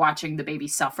watching the baby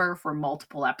suffer for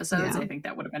multiple episodes. Yeah. I think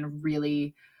that would have been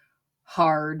really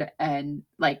hard and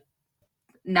like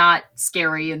not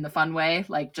scary in the fun way,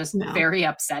 like just No. very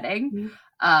upsetting. Mm-hmm.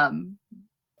 um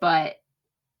but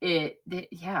it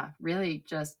yeah, really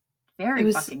just It very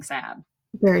was fucking sad.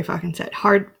 very fucking sad.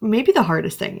 Hard, maybe the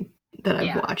hardest thing that I've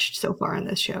Yeah. watched so far on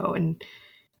this show. And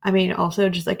I mean, also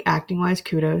just like acting wise,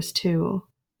 kudos to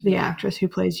the Yeah. actress who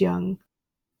plays young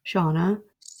Shauna.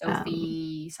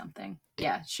 Sophie something.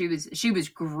 Yeah, she was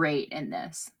great in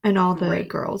this. And all the Great.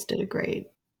 girls did a great,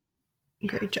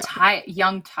 Yeah. great job.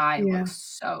 Young Ty Yeah. looks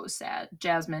so sad.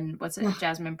 Jasmine, what's it? Ugh.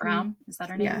 Jasmine Brown? Is that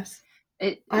her name? Yes. I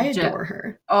It just, adore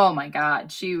her. oh my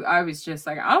God. I was just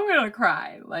like, I'm gonna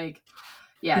cry. Like,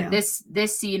 yeah, Yeah.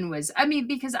 this scene was, I mean,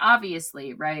 because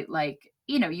obviously, right, like,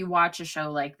 you watch a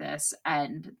show like this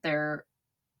and they're,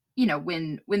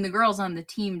 when the girls on the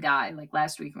team die, like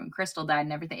last week when Crystal died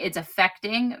and everything, it's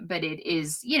affecting, but it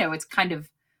is, it's kind of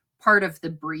part of the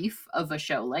brief of a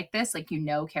show like this. Like,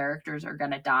 characters are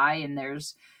going to die, and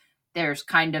there's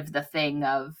kind of the thing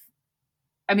of,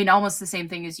 I mean, almost the same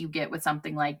thing as you get with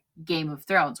something like Game of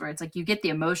Thrones, where it's like you get the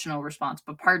emotional response,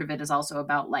 but part of it is also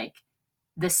about like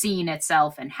the scene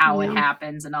itself and how it Yeah.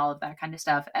 happens and all of that kind of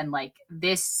stuff. And like,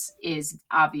 this is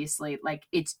obviously like,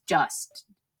 it's just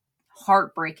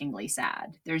heartbreakingly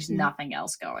sad. There's Yeah. nothing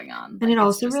else going on. And Like, it it's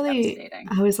also just really, devastating.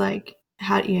 I was like,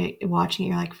 how you watching it,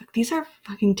 you're like, these are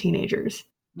fucking teenagers.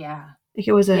 Yeah. Like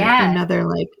it was Yeah. another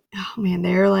like, oh man,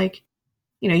 they're like,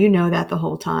 you know that the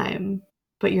whole time,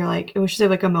 but you're like, it was just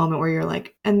like a moment where you're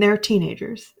like, and they're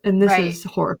teenagers, and this Right. is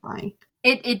horrifying.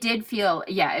 It did feel,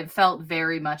 yeah, it felt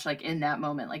very much like in that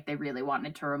moment, like they really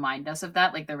wanted to remind us of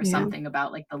that. Like there was Yeah. something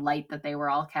about like the light that they were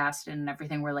all cast in and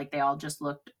everything, where like they all just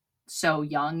looked so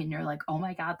young, and you're like, oh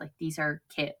my God, like these are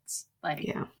kids. Like,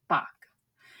 Yeah. fuck.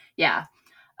 Yeah.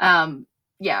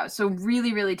 Yeah. So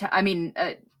really, really, I mean,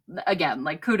 again,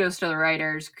 like kudos to the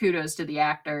writers, kudos to the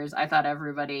actors. I thought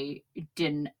everybody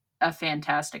did a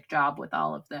fantastic job with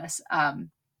all of this.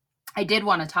 I did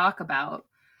want to talk about,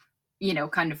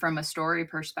 kind of from a story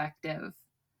perspective,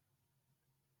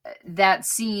 that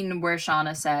scene where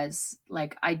Shauna says,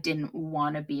 like, I didn't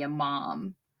want to be a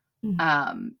mom.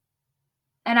 Mm.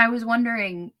 And I was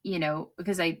wondering,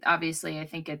 because I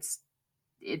think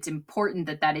it's important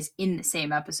that that is in the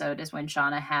same episode as when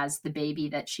Shauna has the baby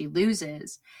that she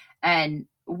loses. And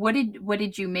what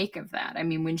did you make of that? I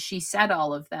mean, when she said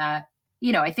all of that,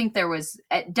 I think there was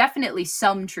definitely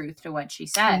some truth to what she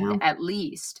said, Yeah. at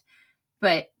least.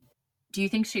 But do you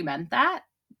think she meant that?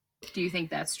 Do you think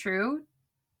that's true?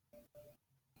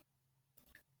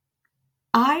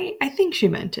 I think she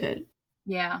meant it.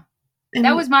 Yeah. That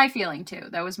And was my feeling too.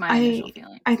 That was my initial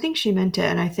feeling. I think she meant it,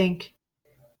 and I think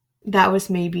that was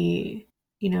maybe,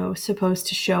 supposed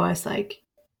to show us like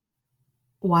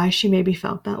why she maybe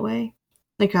felt that way.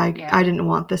 Like Yeah. I didn't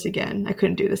want this again. I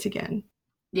couldn't do this again.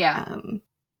 Yeah.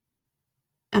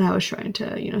 And I was trying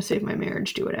to, save my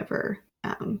marriage, do whatever.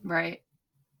 Right.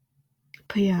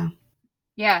 But yeah.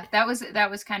 Yeah, that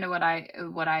was kind of what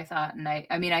I thought. And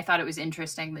I mean, I thought it was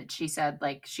interesting that she said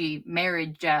like she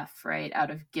married Jeff, right, out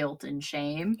of guilt and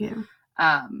shame. Yeah.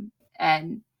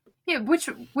 And yeah,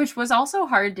 which was also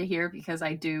hard to hear, because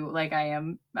I do, like, I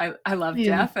love Yeah.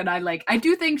 Jeff, and I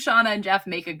do think Shauna and Jeff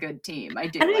make a good team. I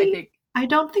do. And I think I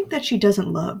don't think that she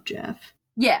doesn't love Jeff.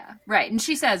 yeah, right. And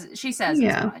she says Yeah.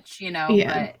 as much, Yeah.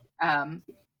 but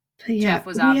But yeah, Jeff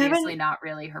was we obviously haven't, not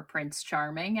really her Prince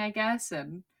Charming, I guess,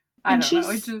 and I and don't know,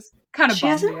 it just kind of she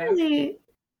bummed hasn't me out. really.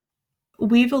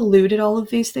 We've alluded all of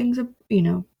these things,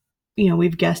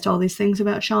 we've guessed all these things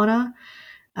about Shauna,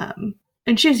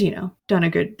 and she's, they've done a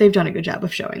good job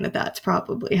of showing that that's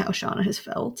probably how Shauna has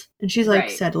felt, and she's like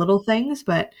Right, said little things,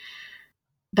 but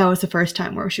that was the first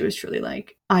time where she was truly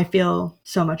like, I feel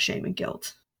so much shame and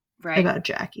guilt right, about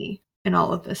Jackie and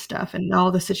all of this stuff and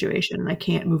all the situation, and I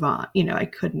can't move on. I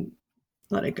couldn't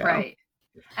let it go. right.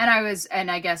 And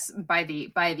I guess by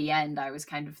the end, I was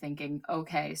kind of thinking,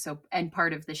 okay, so, and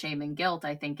part of the shame and guilt,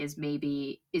 I think, is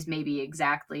maybe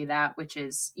exactly that, which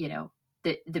is,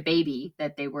 the baby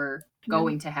that they were Yeah.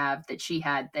 going to have, that she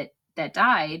had, that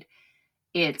died.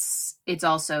 It's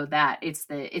also that it's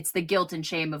the guilt and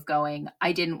shame of going,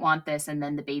 I didn't want this, and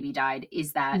then the baby died.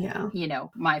 Is that, Yeah.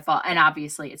 my fault? And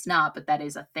obviously it's not, but that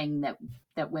is a thing that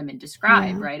women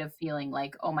describe, Yeah. right? Of feeling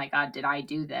like, oh my God, did I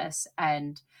do this?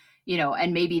 And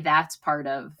maybe that's part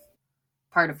of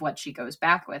what she goes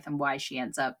back with, and why she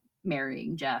ends up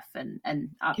marrying Jeff, and Yeah.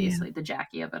 obviously the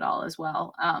Jackie of it all as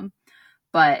well.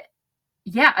 But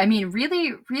yeah, I mean,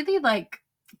 really, really, like,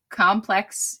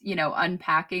 complex,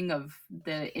 unpacking of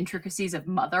the intricacies of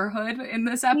motherhood in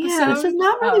this Yeah, this episode. is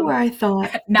not really where I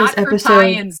thought this Not for Ty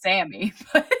episode. and Sammy,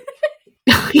 but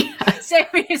Yeah.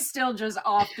 Sammy is still just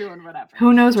off doing whatever.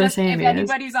 Who knows where Just if Sammy is?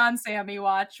 anybody's on Sammy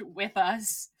watch with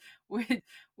us, would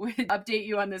update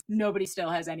you on this. Nobody still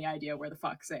has any idea where the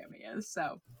fuck Sammy is.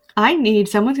 So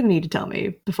Someone's gonna need to tell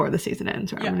me before the season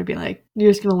ends, or I'm yeah, gonna be like,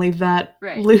 you're just gonna leave that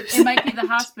right. loose. It might be the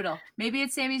hospital. Maybe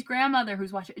it's Sammy's grandmother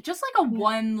who's watching. Just like a Yeah.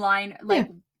 one line, Yeah.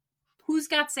 like, who's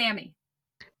got Sammy?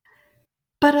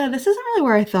 But this isn't really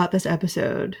where I thought this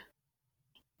episode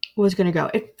was gonna go.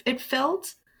 It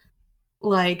felt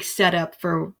like set up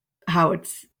for how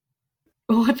it's.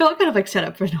 Well, it felt kind of like set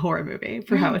up for a horror movie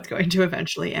for how it's going to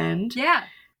eventually end. Yeah.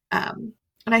 And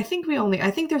I think there's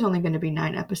only going to be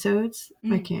 9 episodes.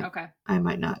 Okay. That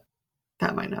might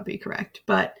not be correct.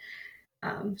 But,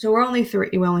 so we only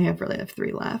really have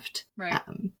 3 left. Right.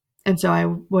 And so I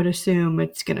would assume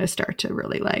it's going to start to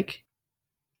really, like,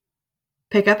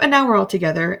 pick up. And now we're all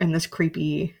together in this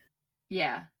creepy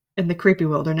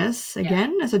wilderness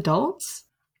again, as adults.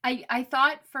 I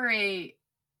thought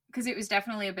because it was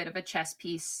definitely a bit of a chess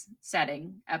piece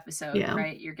setting episode,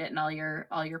 right? You're getting all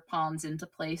your pawns into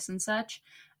place and such.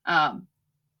 But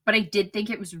I did think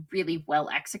it was really well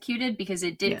executed, because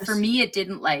it did, for me, it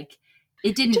didn't lag at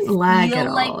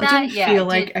all. Like that. It didn't feel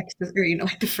like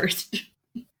like the first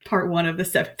part 1 of the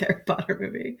 7th Harry Potter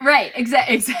movie. Right.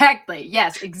 Exactly.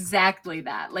 Yes, exactly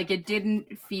that. Like, it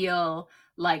didn't feel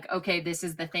like, okay, this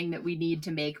is the thing that we need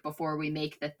to make before we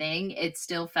make the thing. It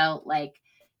still felt like,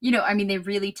 I mean, they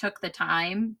really took the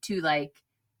time to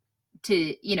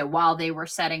while they were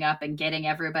setting up and getting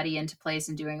everybody into place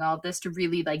and doing all of this, to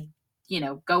really, like,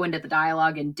 go into the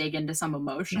dialogue and dig into some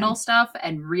emotional stuff,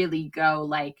 and really go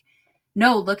like,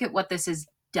 no, look at what this has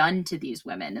done to these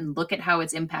women, and look at how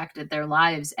it's impacted their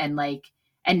lives. And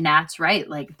Nat's right.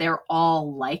 Like, they're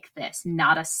all like this.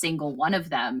 Not a single one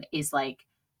of them is, like,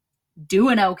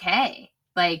 doing okay.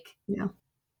 Like,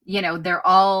 they're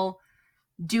all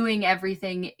doing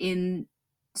everything in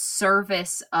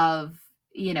service of,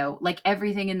 like,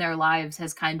 everything in their lives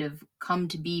has kind of come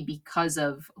to be because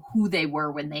of who they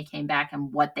were when they came back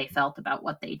and what they felt about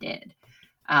what they did.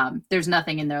 There's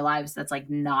nothing in their lives that's,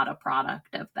 like, not a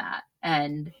product of that.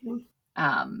 And,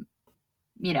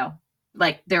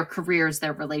 like, their careers,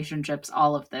 their relationships,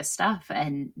 all of this stuff.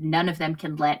 And none of them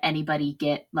can let anybody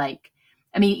get, like,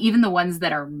 I mean, even the ones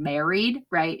that are married,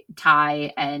 right?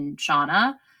 Ty and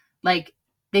Shauna, like,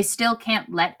 they still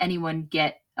can't let anyone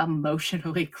get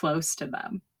emotionally close to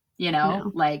them,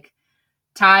 No. like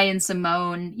Ty and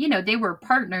Simone, they were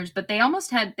partners, but they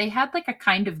had like a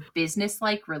kind of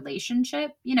business-like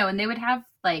relationship, and they would have,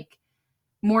 like,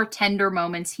 more tender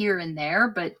moments here and there,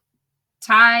 but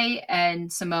Ty and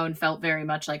Simone felt very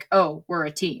much like, oh, we're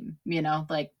a team,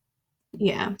 like.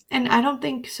 Yeah. And I don't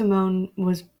think Simone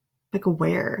was, like,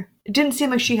 aware. It didn't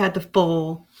seem like she had the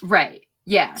full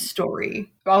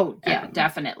story. Oh, yeah,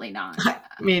 definitely not. I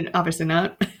mean, obviously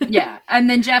not. Yeah. And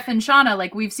then Jeff and Shauna,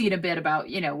 like, we've seen a bit about,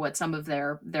 what some of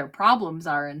their problems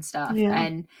are and stuff. Yeah.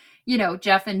 And,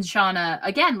 Jeff and Shauna,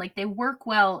 again, like, they work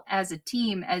well as a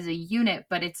team, as a unit,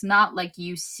 but it's not like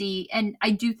you see, and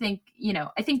I do think,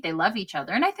 I think they love each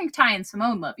other. And I think Ty and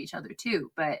Simone love each other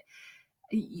too, but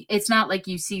it's not like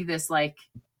you see this, like,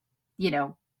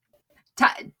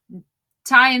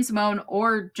 Ty and Simone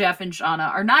or Jeff and Shauna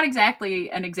are not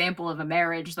exactly an example of a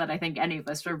marriage that I think any of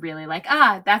us are really like,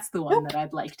 that's the one that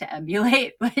I'd like to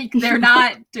emulate. Like, they're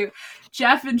not.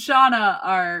 Jeff and Shauna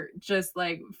are just,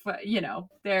 like,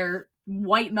 they're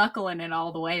white knuckling it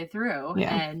all the way through.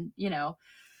 Yeah. And,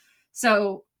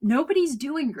 so nobody's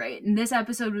doing great. And this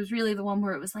episode was really the one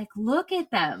where it was like, look at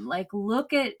them. Like,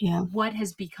 look at what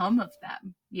has become of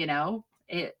them,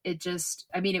 It just,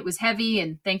 I mean, it was heavy,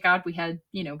 and thank God we had,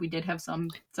 we did have some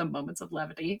moments of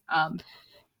levity. But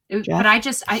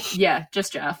just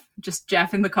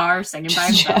Jeff in the car singing by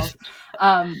himself.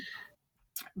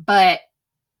 But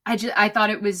I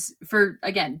thought it was, for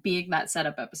again being that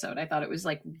setup episode, I thought it was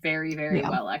like very, very Yeah.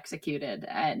 well executed,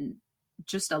 and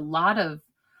just a lot of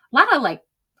like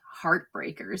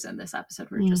heartbreakers in this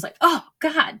episode. We're just Mm. like, oh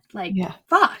God, like Yeah.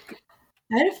 fuck.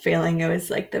 I had a feeling it was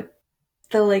like the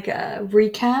like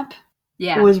recap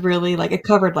Yeah. was really like it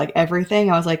covered like everything.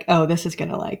 I was like, oh, this is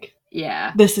gonna like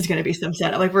Yeah. this is gonna be some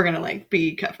setup. Like we're gonna like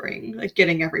be covering like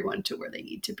getting everyone to where they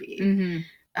need to be.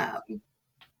 Mm-hmm.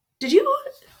 Did you?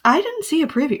 I didn't see a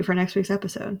preview for next week's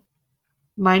episode.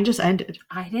 Mine just ended.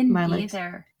 I didn't Mine like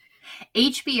either.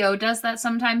 HBO does that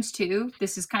sometimes too.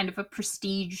 This is kind of a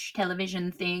prestige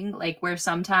television thing, like where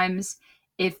sometimes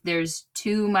if there's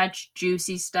too much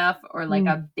juicy stuff or like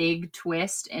mm, a big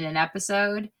twist in an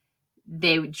episode,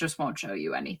 they just won't show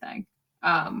you anything.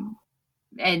 And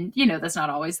that's not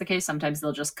always the case. Sometimes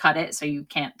they'll just cut it so you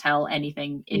can't tell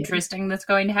anything yeah, interesting that's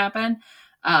going to happen.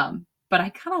 But I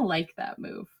kind of like that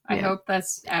move. I yeah. hope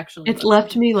that's actually It's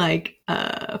left me like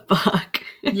fuck.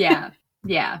 Yeah.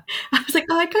 Yeah. I was like,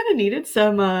 oh, I kind of needed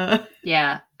some.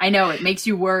 Yeah. I know it makes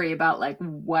you worry about like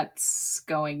what's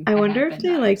going I to wonder if happen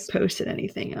they like next. posted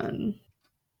anything on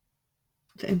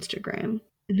the Instagram.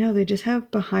 No, they just have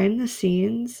behind the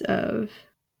scenes of.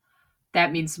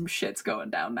 That means some shit's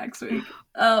going down next week.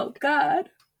 Oh God.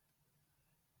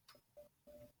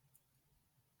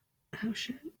 Oh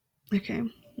shit. Okay.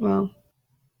 Well,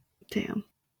 damn.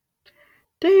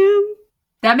 Damn.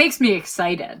 That makes me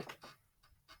excited.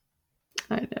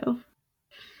 I know.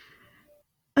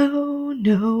 Oh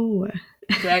no.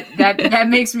 That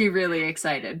makes me really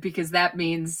excited, because that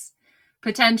means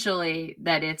potentially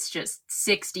that it's just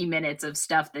 60 minutes of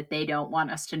stuff that they don't want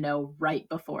us to know right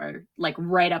before, like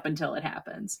right up until it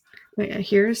happens. But yeah,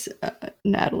 here's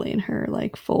Natalie in her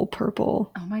like full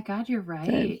purple. Oh my God, you're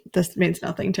right. This means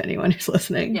nothing to anyone who's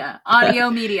listening. Yeah, audio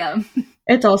medium.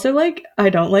 It's also like I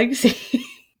don't like seeing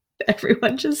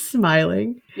everyone just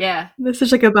smiling. Yeah. This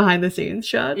is like a behind the scenes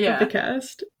shot Yeah. of the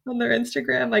cast on their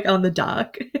Instagram, like on the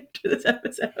dock after this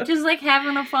episode. Just like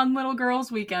having a fun little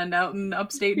girls' weekend out in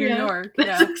upstate New York.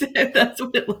 That's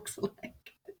what it looks like.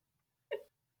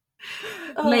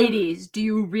 Ladies, do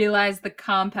you realize the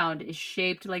compound is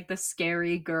shaped like the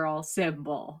scary girl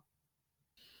symbol?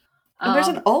 And there's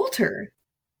an altar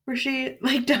where she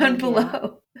like down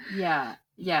below. Yeah.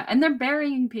 Yeah. And they're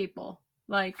burying people.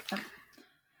 Like,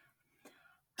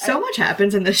 so much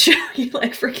happens in this show, you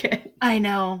like forget. I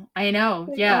know. Like,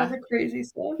 yeah. all the crazy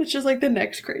stuff. It's just like the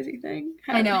next crazy thing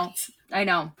happens. I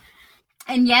know.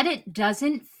 And yet it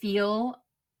doesn't feel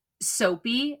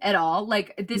soapy at all.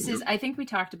 Like, this is, I think we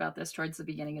talked about this towards the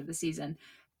beginning of the season,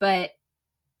 but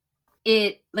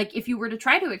it, like, if you were to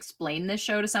try to explain this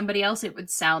show to somebody else, it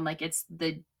would sound like it's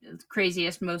the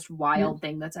craziest, most wild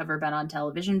thing that's ever been on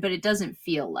television, but it doesn't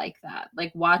feel like that.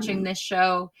 Like, watching this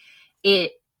show,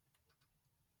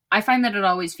 I find that it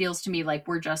always feels to me like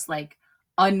we're just like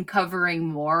uncovering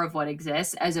more of what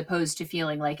exists, as opposed to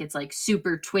feeling like it's like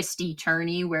super twisty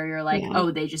turny where you're like,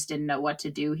 oh, they just didn't know what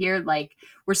to do here. Like,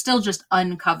 we're still just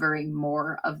uncovering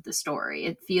more of the story.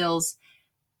 It feels,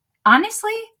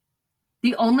 honestly,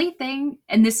 the only thing,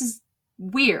 and this is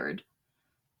weird,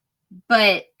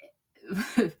 but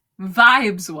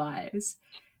vibes wise,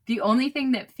 the only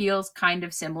thing that feels kind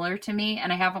of similar to me,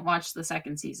 and I haven't watched the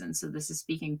second season, so this is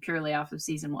speaking purely off of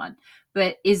season one,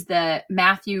 but is the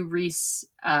Matthew Rhys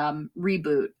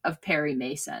reboot of Perry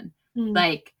Mason.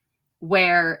 Like,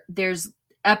 where there's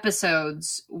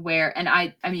episodes where, and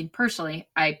I mean, personally,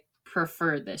 I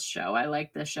prefer this show. I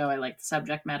like this show. I like the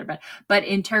subject matter, but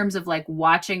in terms of like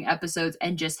watching episodes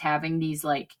and just having these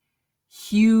like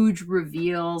huge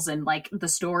reveals and like the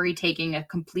story taking a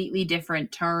completely different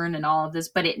turn and all of this,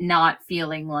 but it not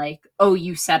feeling like, oh,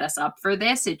 you set us up for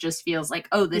this. It just feels like,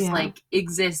 oh, this like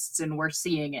exists and we're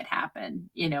seeing it happen,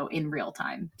 in real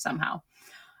time somehow.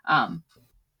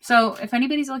 So if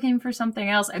anybody's looking for something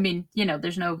else, I mean,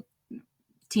 there's no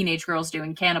teenage girls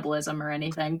doing cannibalism or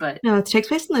anything, but no, it takes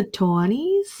place in the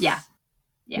 20s. Yeah.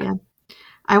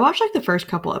 I watched like the first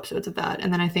couple episodes of that,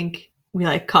 and then I think we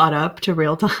like caught up to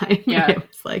real time. Yeah. It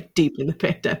was like deep in the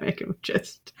pandemic. It was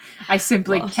just I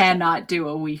simply cannot do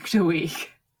a week to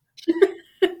week.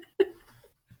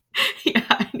 Yeah,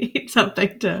 I need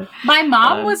something to. My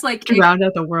mom was like to round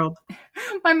out the world.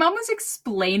 My mom was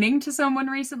explaining to someone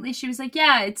recently. She was like,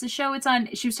 "Yeah, it's a show. It's on."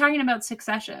 She was talking about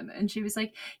Succession, and she was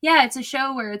like, "Yeah, it's a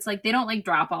show where it's like they don't like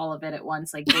drop all of it at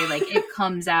once. Like they like it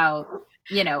comes out,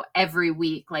 every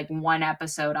week, like one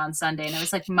episode on Sunday." And I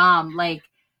was like, "Mom, like."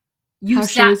 She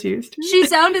was used to. She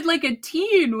sounded like a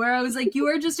teen, where I was like, you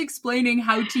are just explaining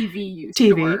how TV used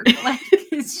to work. Like,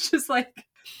 it's just like,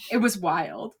 it was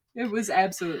wild. It was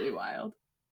absolutely wild.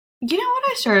 You know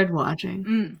what I started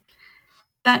watching?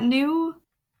 That new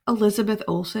Elizabeth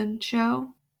Olsen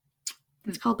show.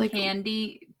 It's The called like,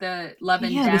 Candy, the Love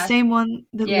and yeah, the Death. same one,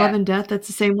 the Love Yeah. and Death. That's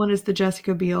the same one as the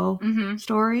Jessica Biel Mm-hmm.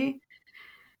 story.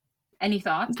 Any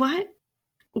thoughts? What?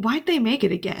 Why'd they make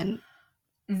it again?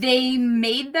 They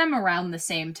made them around the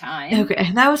same time.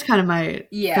 Okay, that was kind of my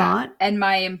Yeah. thought. And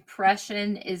my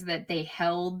impression is that they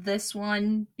held this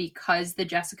one because the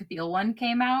Jessica Biel one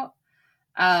came out.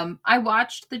 I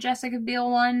watched the Jessica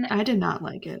Biel one. I did not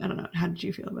like it. I don't know. How did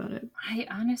you feel about it? I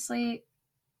honestly,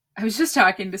 I was just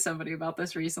talking to somebody about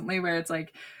this recently where it's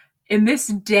like, in this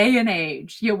day and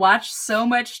age, you watch so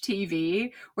much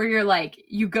TV where you're like,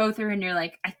 you go through and you're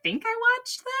like, I think I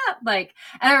watched that. Like,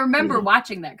 and I remember Yeah.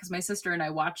 watching that because my sister and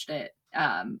I watched it.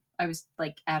 I was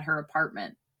like at her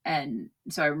apartment. And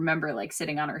so I remember like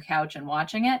sitting on her couch and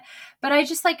watching it. But I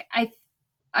just like,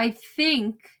 I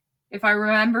think if I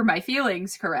remember my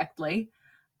feelings correctly,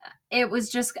 it was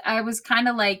just, I was kind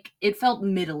of like, it felt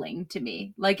middling to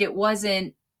me. Like it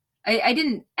wasn't, I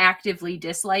didn't actively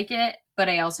dislike it, but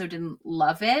I also didn't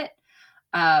love it.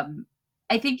 I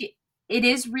think it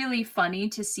is really funny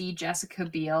to see Jessica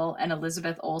Biel and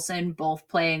Elizabeth Olsen both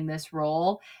playing this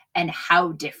role and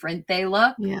how different they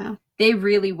look. Yeah. They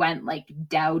really went like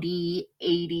dowdy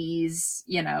 80s,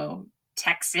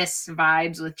 Texas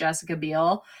vibes with Jessica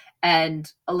Biel.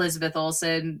 And Elizabeth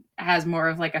Olsen has more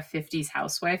of like a 50s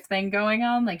housewife thing going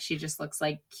on. Like she just looks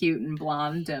like cute and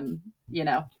blonde and,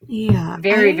 Yeah.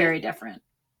 very, very different.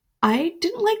 I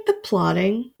didn't like the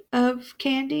plotting of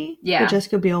Candy, the Yeah.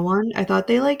 Jessica Biel one. I thought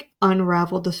they like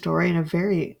unraveled the story in a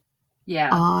very Yeah.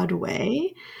 odd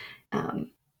way.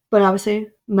 But obviously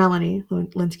Melanie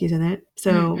Linsky's in it,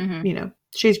 so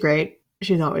she's great.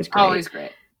 She's always great. Always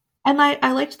great. And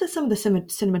I liked some of the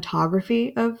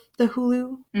cinematography of the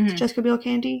Hulu Jessica Biel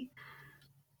Candy.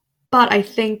 But I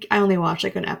think I only watched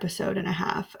like an episode and a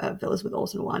half of the Elizabeth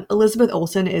Olsen one. Elizabeth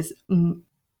Olsen is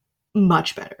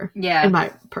much better, in my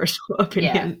personal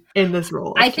opinion, in this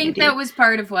role. I think that was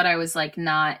part of what I was like,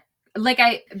 not like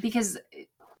because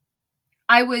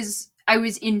I was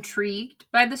intrigued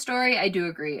by the story. I do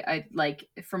agree. I like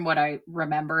from what I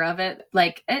remember of it,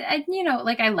 like I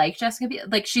like I like Jessica Biel.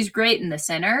 Like she's great in The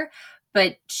Sinner,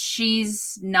 but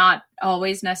she's not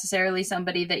always necessarily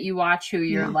somebody that you watch who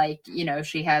you're like,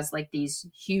 she has like these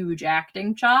huge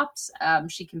acting chops.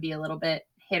 She can be a little bit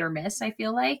hit or miss, I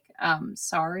feel like.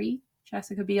 Sorry,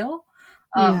 Jessica Biel.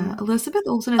 Elizabeth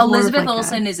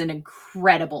Olsen is an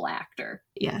incredible actor.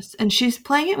 Yes, and she's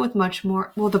playing it with much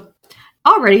more. Well,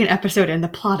 already an episode in, the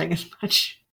plotting is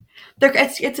much.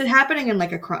 It's happening in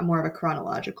like more of a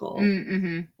chronological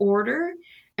order,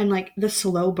 and like the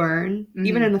slow burn.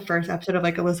 Even in the first episode of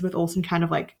like Elizabeth Olsen, kind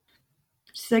of like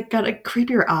she's like got like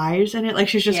creepier eyes in it. Like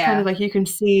she's just kind of like you can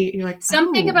see. You're like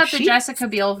something about the Jessica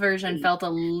Biel version felt a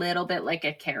little bit like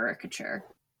a caricature.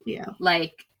 Yeah,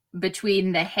 like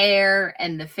between the hair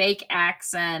and the fake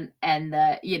accent and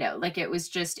the like it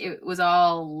was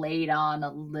all laid on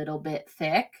a little bit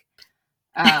thick.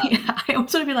 I also want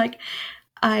to be like,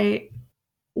 I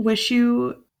wish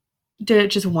you did it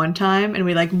just one time and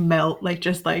we like melt, like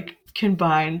just like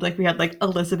combined, like we had like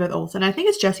Elizabeth Olsen. I think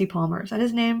it's Jesse Palmer. Is that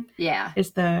his name? Yeah.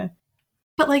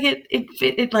 But like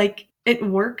it like it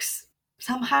works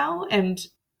somehow, and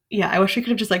I wish we could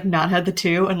have just like not had the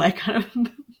two and like kind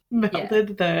of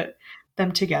melded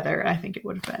them together. I think it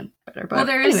would have been better. But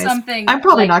there is something. I'm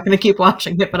probably not going to keep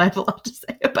watching it, but I have a lot to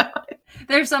say about it.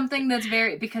 There's something that's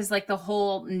because like the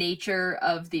whole nature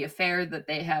of the affair that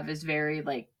they have is very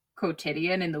like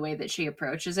quotidian in the way that she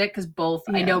approaches it. Because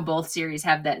I know both series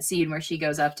have that scene where she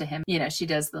goes up to him. She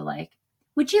does the like,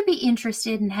 would you be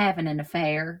interested in having an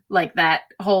affair? Like that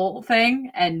whole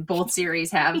thing. And both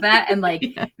series have that. And like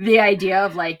the idea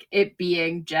of like it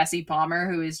being Jesse Palmer,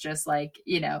 who is just like,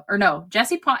 or no,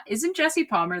 isn't Jesse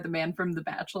Palmer the man from The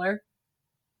Bachelor?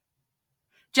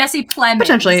 Jesse Plemons.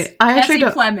 Potentially. Jesse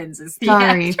Plemons is the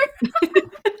actor.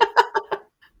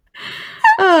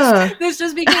 This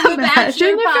just became a Bachelor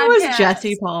if podcast. It was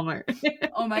Jesse Palmer.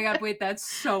 Oh my god, wait, that's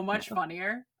so much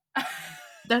funnier.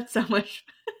 That's so much.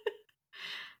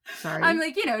 Sorry. I'm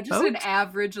like, just an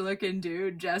average looking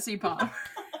dude, Jesse Palmer.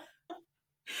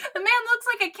 The man looks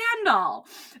like a Ken doll.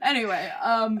 Anyway,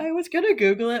 I was gonna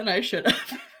Google it and I should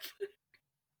have.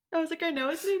 I was like, I know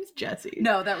his name's Jesse.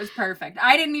 No, that was perfect.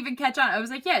 I didn't even catch on. I was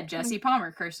like, yeah, Jesse Palmer,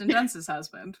 Kirsten Dunst's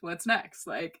husband. What's next?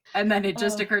 Like, and then it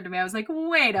just occurred to me. I was like,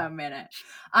 wait a minute.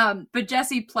 But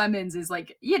Jesse Plemons is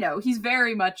like, he's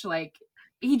very much like,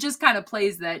 he just kind of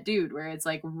plays that dude where it's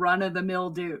like run of the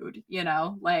mill dude,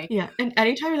 like. Yeah. And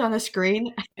anytime he's on the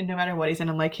screen, and no matter what he's in,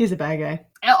 I'm like, he's a bad guy.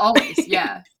 Always.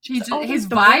 Yeah. His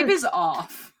vibe is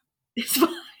off. His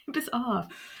vibe is off.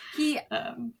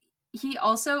 he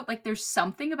also, like, there's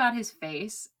something about his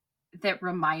face that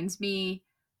reminds me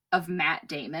of Matt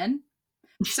Damon.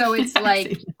 So it's I've seen like,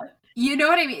 that. you know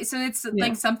what I mean? So it's Yeah.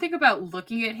 like something about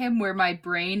looking at him where my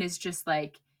brain is just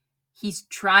like, he's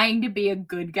trying to be a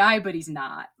good guy, but he's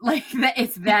not. Like that,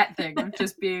 it's that thing of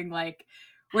just being like,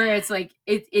 where it's like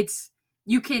it's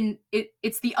you can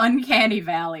it's the uncanny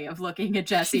valley of looking at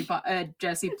Jesse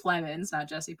Plemons, not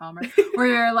Jesse Palmer, where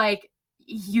you're like,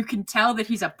 you can tell that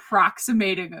he's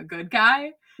approximating a good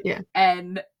guy, Yeah.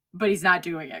 and but he's not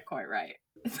doing it quite right.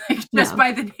 Like just No.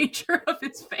 by the nature of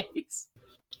his face.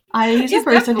 He's a Is that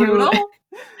person who brutal?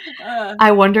 Uh,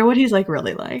 I wonder what he's like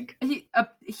really like. he and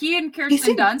He Kirsten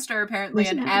seemed Dunst are they apparently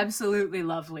seem an happy. absolutely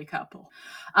lovely couple.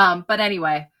 But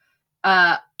anyway,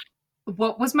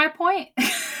 what was my point?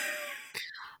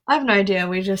 I have no idea.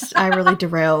 I really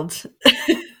derailed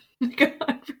the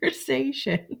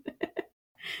conversation.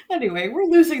 Anyway, we're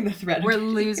losing the thread. We're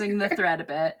losing the thread a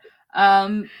bit.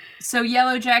 So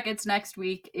Yellowjackets next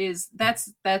week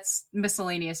that's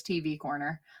miscellaneous TV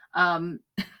corner. I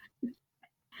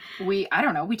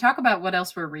don't know. We talk about what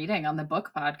else we're reading on the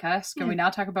book podcast. Can we now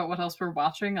talk about what else we're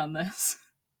watching on this?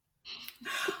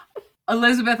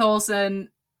 Elizabeth Olsen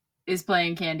is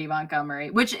playing Candy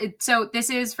Montgomery, so this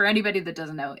is, for anybody that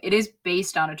doesn't know, it is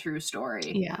based on a true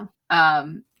story. Yeah.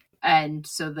 And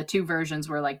so the two versions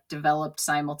were like developed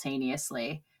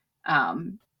simultaneously.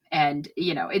 And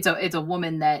you know, it's a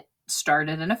woman that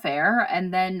started an affair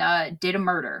and then did a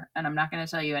murder. And I'm not going to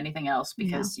tell you anything else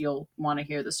because you'll want to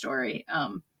hear the story.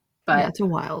 But yeah, it's a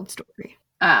wild story.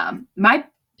 You know what?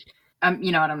 I'm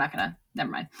not going to.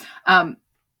 Never mind.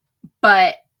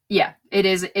 But yeah,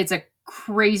 it's a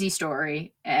crazy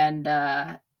story, and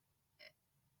I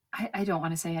don't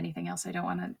want to say anything else. I don't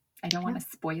want to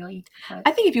spoil you. But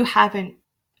I think if you haven't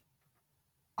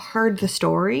heard the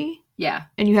story, yeah,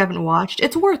 and you haven't watched,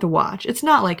 it's worth a watch. It's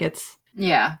not like it's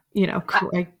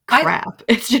crap.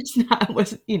 It's just not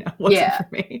wasn't for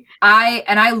me.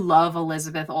 I love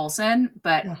Elizabeth Olsen,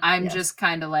 but I'm yes. just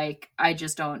kind of like, I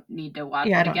just don't need to watch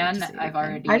it again.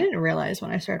 I didn't realize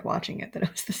when I started watching it that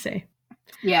it was the same.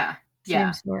 Yeah.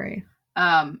 Same story.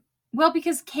 Well,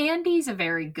 because Candy's a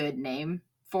very good name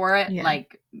for it,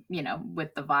 like, you know,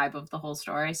 with the vibe of the whole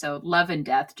story. So Love and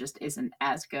Death just isn't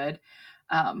as good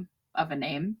of a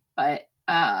name. But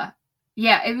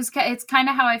yeah, it's kind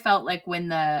of how I felt like when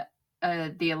the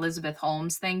Elizabeth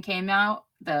Holmes thing came out,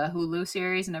 the Hulu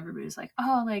series, and everybody was like,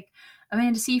 oh, like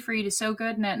Amanda Seyfried is so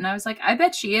good in it. And I was like, I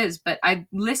bet she is, but I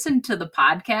listened to the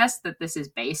podcast that this is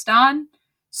based on.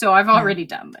 So I've already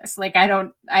done this. Like, I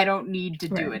don't need to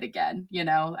do it again, you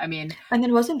know? I mean, and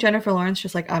then wasn't Jennifer Lawrence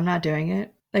just like, I'm not doing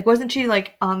it? Like, wasn't she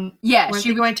like on? Yeah, weren't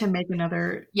they going to make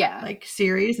another like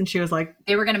series? And she was like,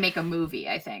 they were going to make a movie,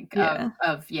 I think,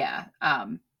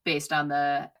 based on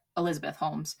the Elizabeth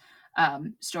Holmes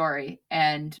story,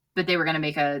 but they were going to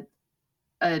make a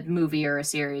movie or a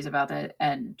series about it,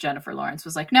 and Jennifer Lawrence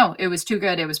was like, no, it was too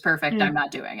good, it was perfect, I'm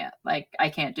not doing it. Like, I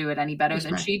can't do it any better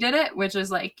than she did it, which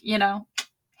is like, you know,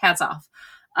 hats off.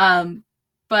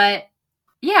 But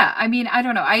yeah, I mean, I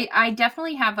don't know. I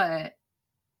definitely have a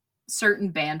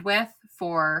certain bandwidth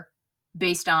for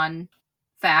based on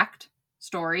fact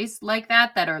stories like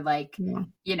that are like,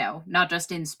 you know, not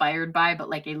just inspired by, but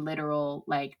like a literal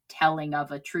like telling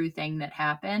of a true thing that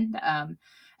happened.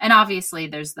 And obviously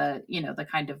there's the, you know, the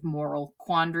kind of moral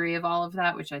quandary of all of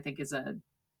that, which I think is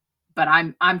but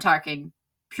I'm talking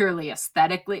purely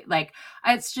aesthetically. Like,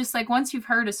 it's just like, once you've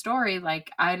heard a story, like,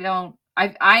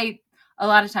 I a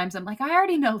lot of times I'm like, I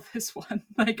already know this one.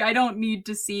 Like, I don't need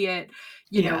to see it,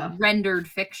 you know, rendered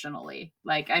fictionally.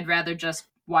 Like, I'd rather just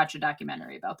watch a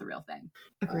documentary about the real thing.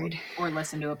 Agreed. Or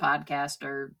listen to a podcast,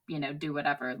 or, you know, do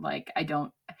whatever. Like, I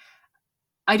don't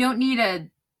need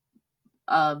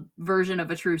a version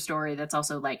of a true story that's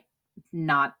also like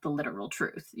not the literal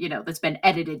truth, you know, that's been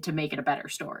edited to make it a better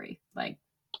story. Like,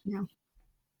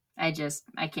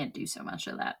 I can't do so much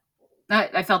of that.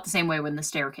 I felt the same way when the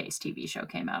Staircase TV show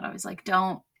came out. I was like,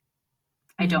 I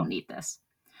don't need this.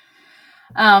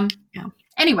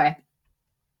 Anyway,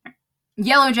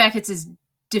 Yellowjackets is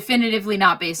definitively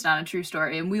not based on a true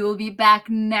story, and we will be back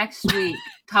next week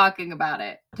talking about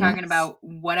it, about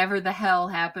whatever the hell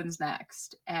happens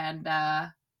next. And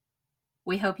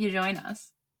we hope you join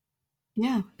us.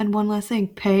 Yeah, and one last thing,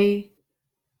 pay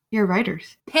your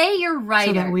writers. Pay your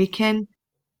writers. So that we can...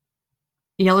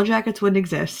 Yellowjackets wouldn't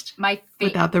exist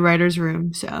without the writer's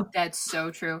room. So that's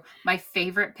so true. My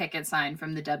favorite picket sign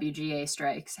from the WGA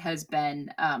strikes has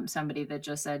been somebody that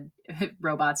just said,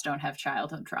 robots don't have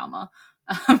childhood trauma,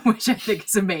 which I think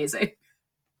is amazing.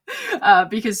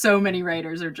 because so many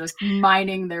writers are just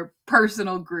mining their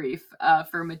personal grief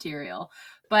for material.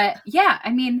 But yeah,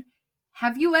 I mean,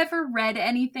 have you ever read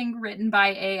anything written by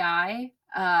AI?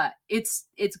 It's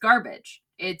garbage.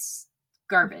 It's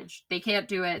garbage. They can't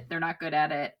do it. They're not good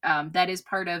at it. That is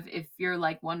part of, if you're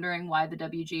like wondering why the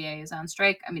WGA is on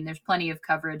strike. I mean, there's plenty of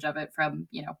coverage of it from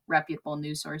reputable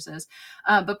news sources,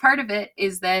 but part of it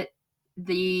is that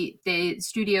the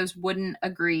studios wouldn't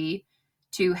agree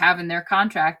to have in their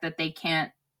contract that they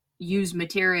can't use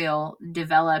material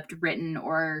developed, written,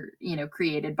 or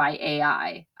created by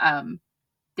AI.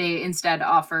 They instead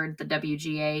offered the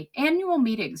WGA annual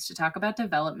meetings to talk about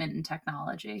development and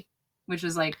technology, which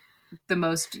is like the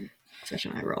most such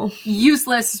an eye roll,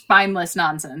 useless, spineless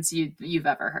nonsense you've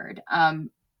ever heard.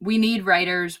 We need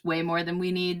writers way more than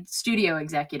we need studio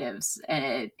executives.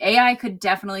 AI could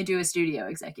definitely do a studio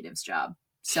executive's job,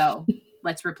 so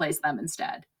let's replace them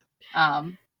instead.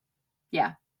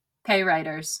 Yeah, pay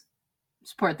writers,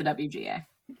 support the WGA.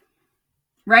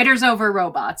 Writers over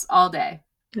robots all day.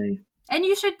 okay. And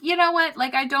you should, you know what?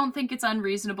 Like, I don't think it's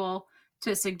unreasonable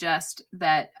to suggest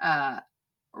that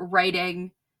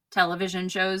writing television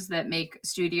shows that make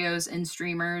studios and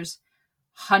streamers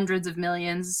hundreds of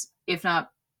millions, if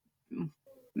not,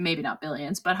 maybe not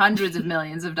billions, but hundreds of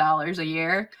millions of dollars a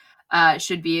year,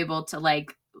 should be able to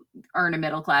like earn a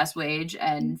middle class wage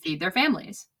and feed their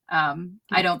families.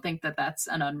 I don't think that that's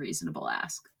an unreasonable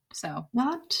ask. So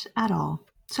not at all.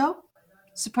 So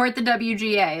support the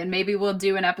WGA, and maybe we'll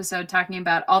do an episode talking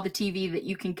about all the TV that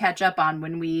you can catch up on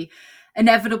when we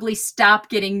inevitably stop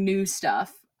getting new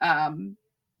stuff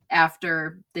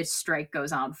after this strike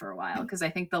goes on for a while. Because I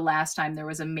think the last time there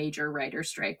was a major writer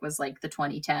strike was like the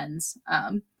 2010s.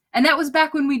 And that was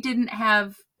back when we didn't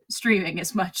have streaming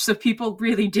as much. So people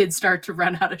really did start to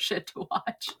run out of shit to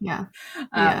watch. Yeah.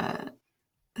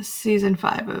 Season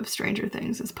 5 of Stranger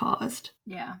Things is paused.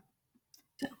 Yeah.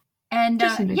 And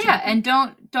and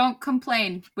don't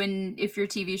complain if your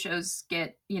TV shows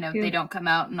get, they don't come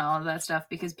out and all of that stuff,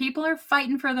 because people are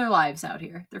fighting for their lives out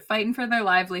here. They're fighting for their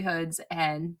livelihoods,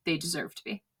 and they deserve to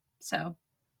be. So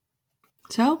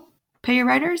pay your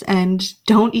writers and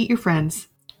don't eat your friends.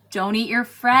 Don't eat your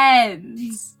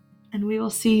friends. And we will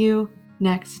see you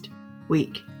next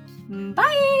week.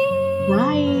 Bye.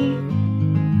 Bye.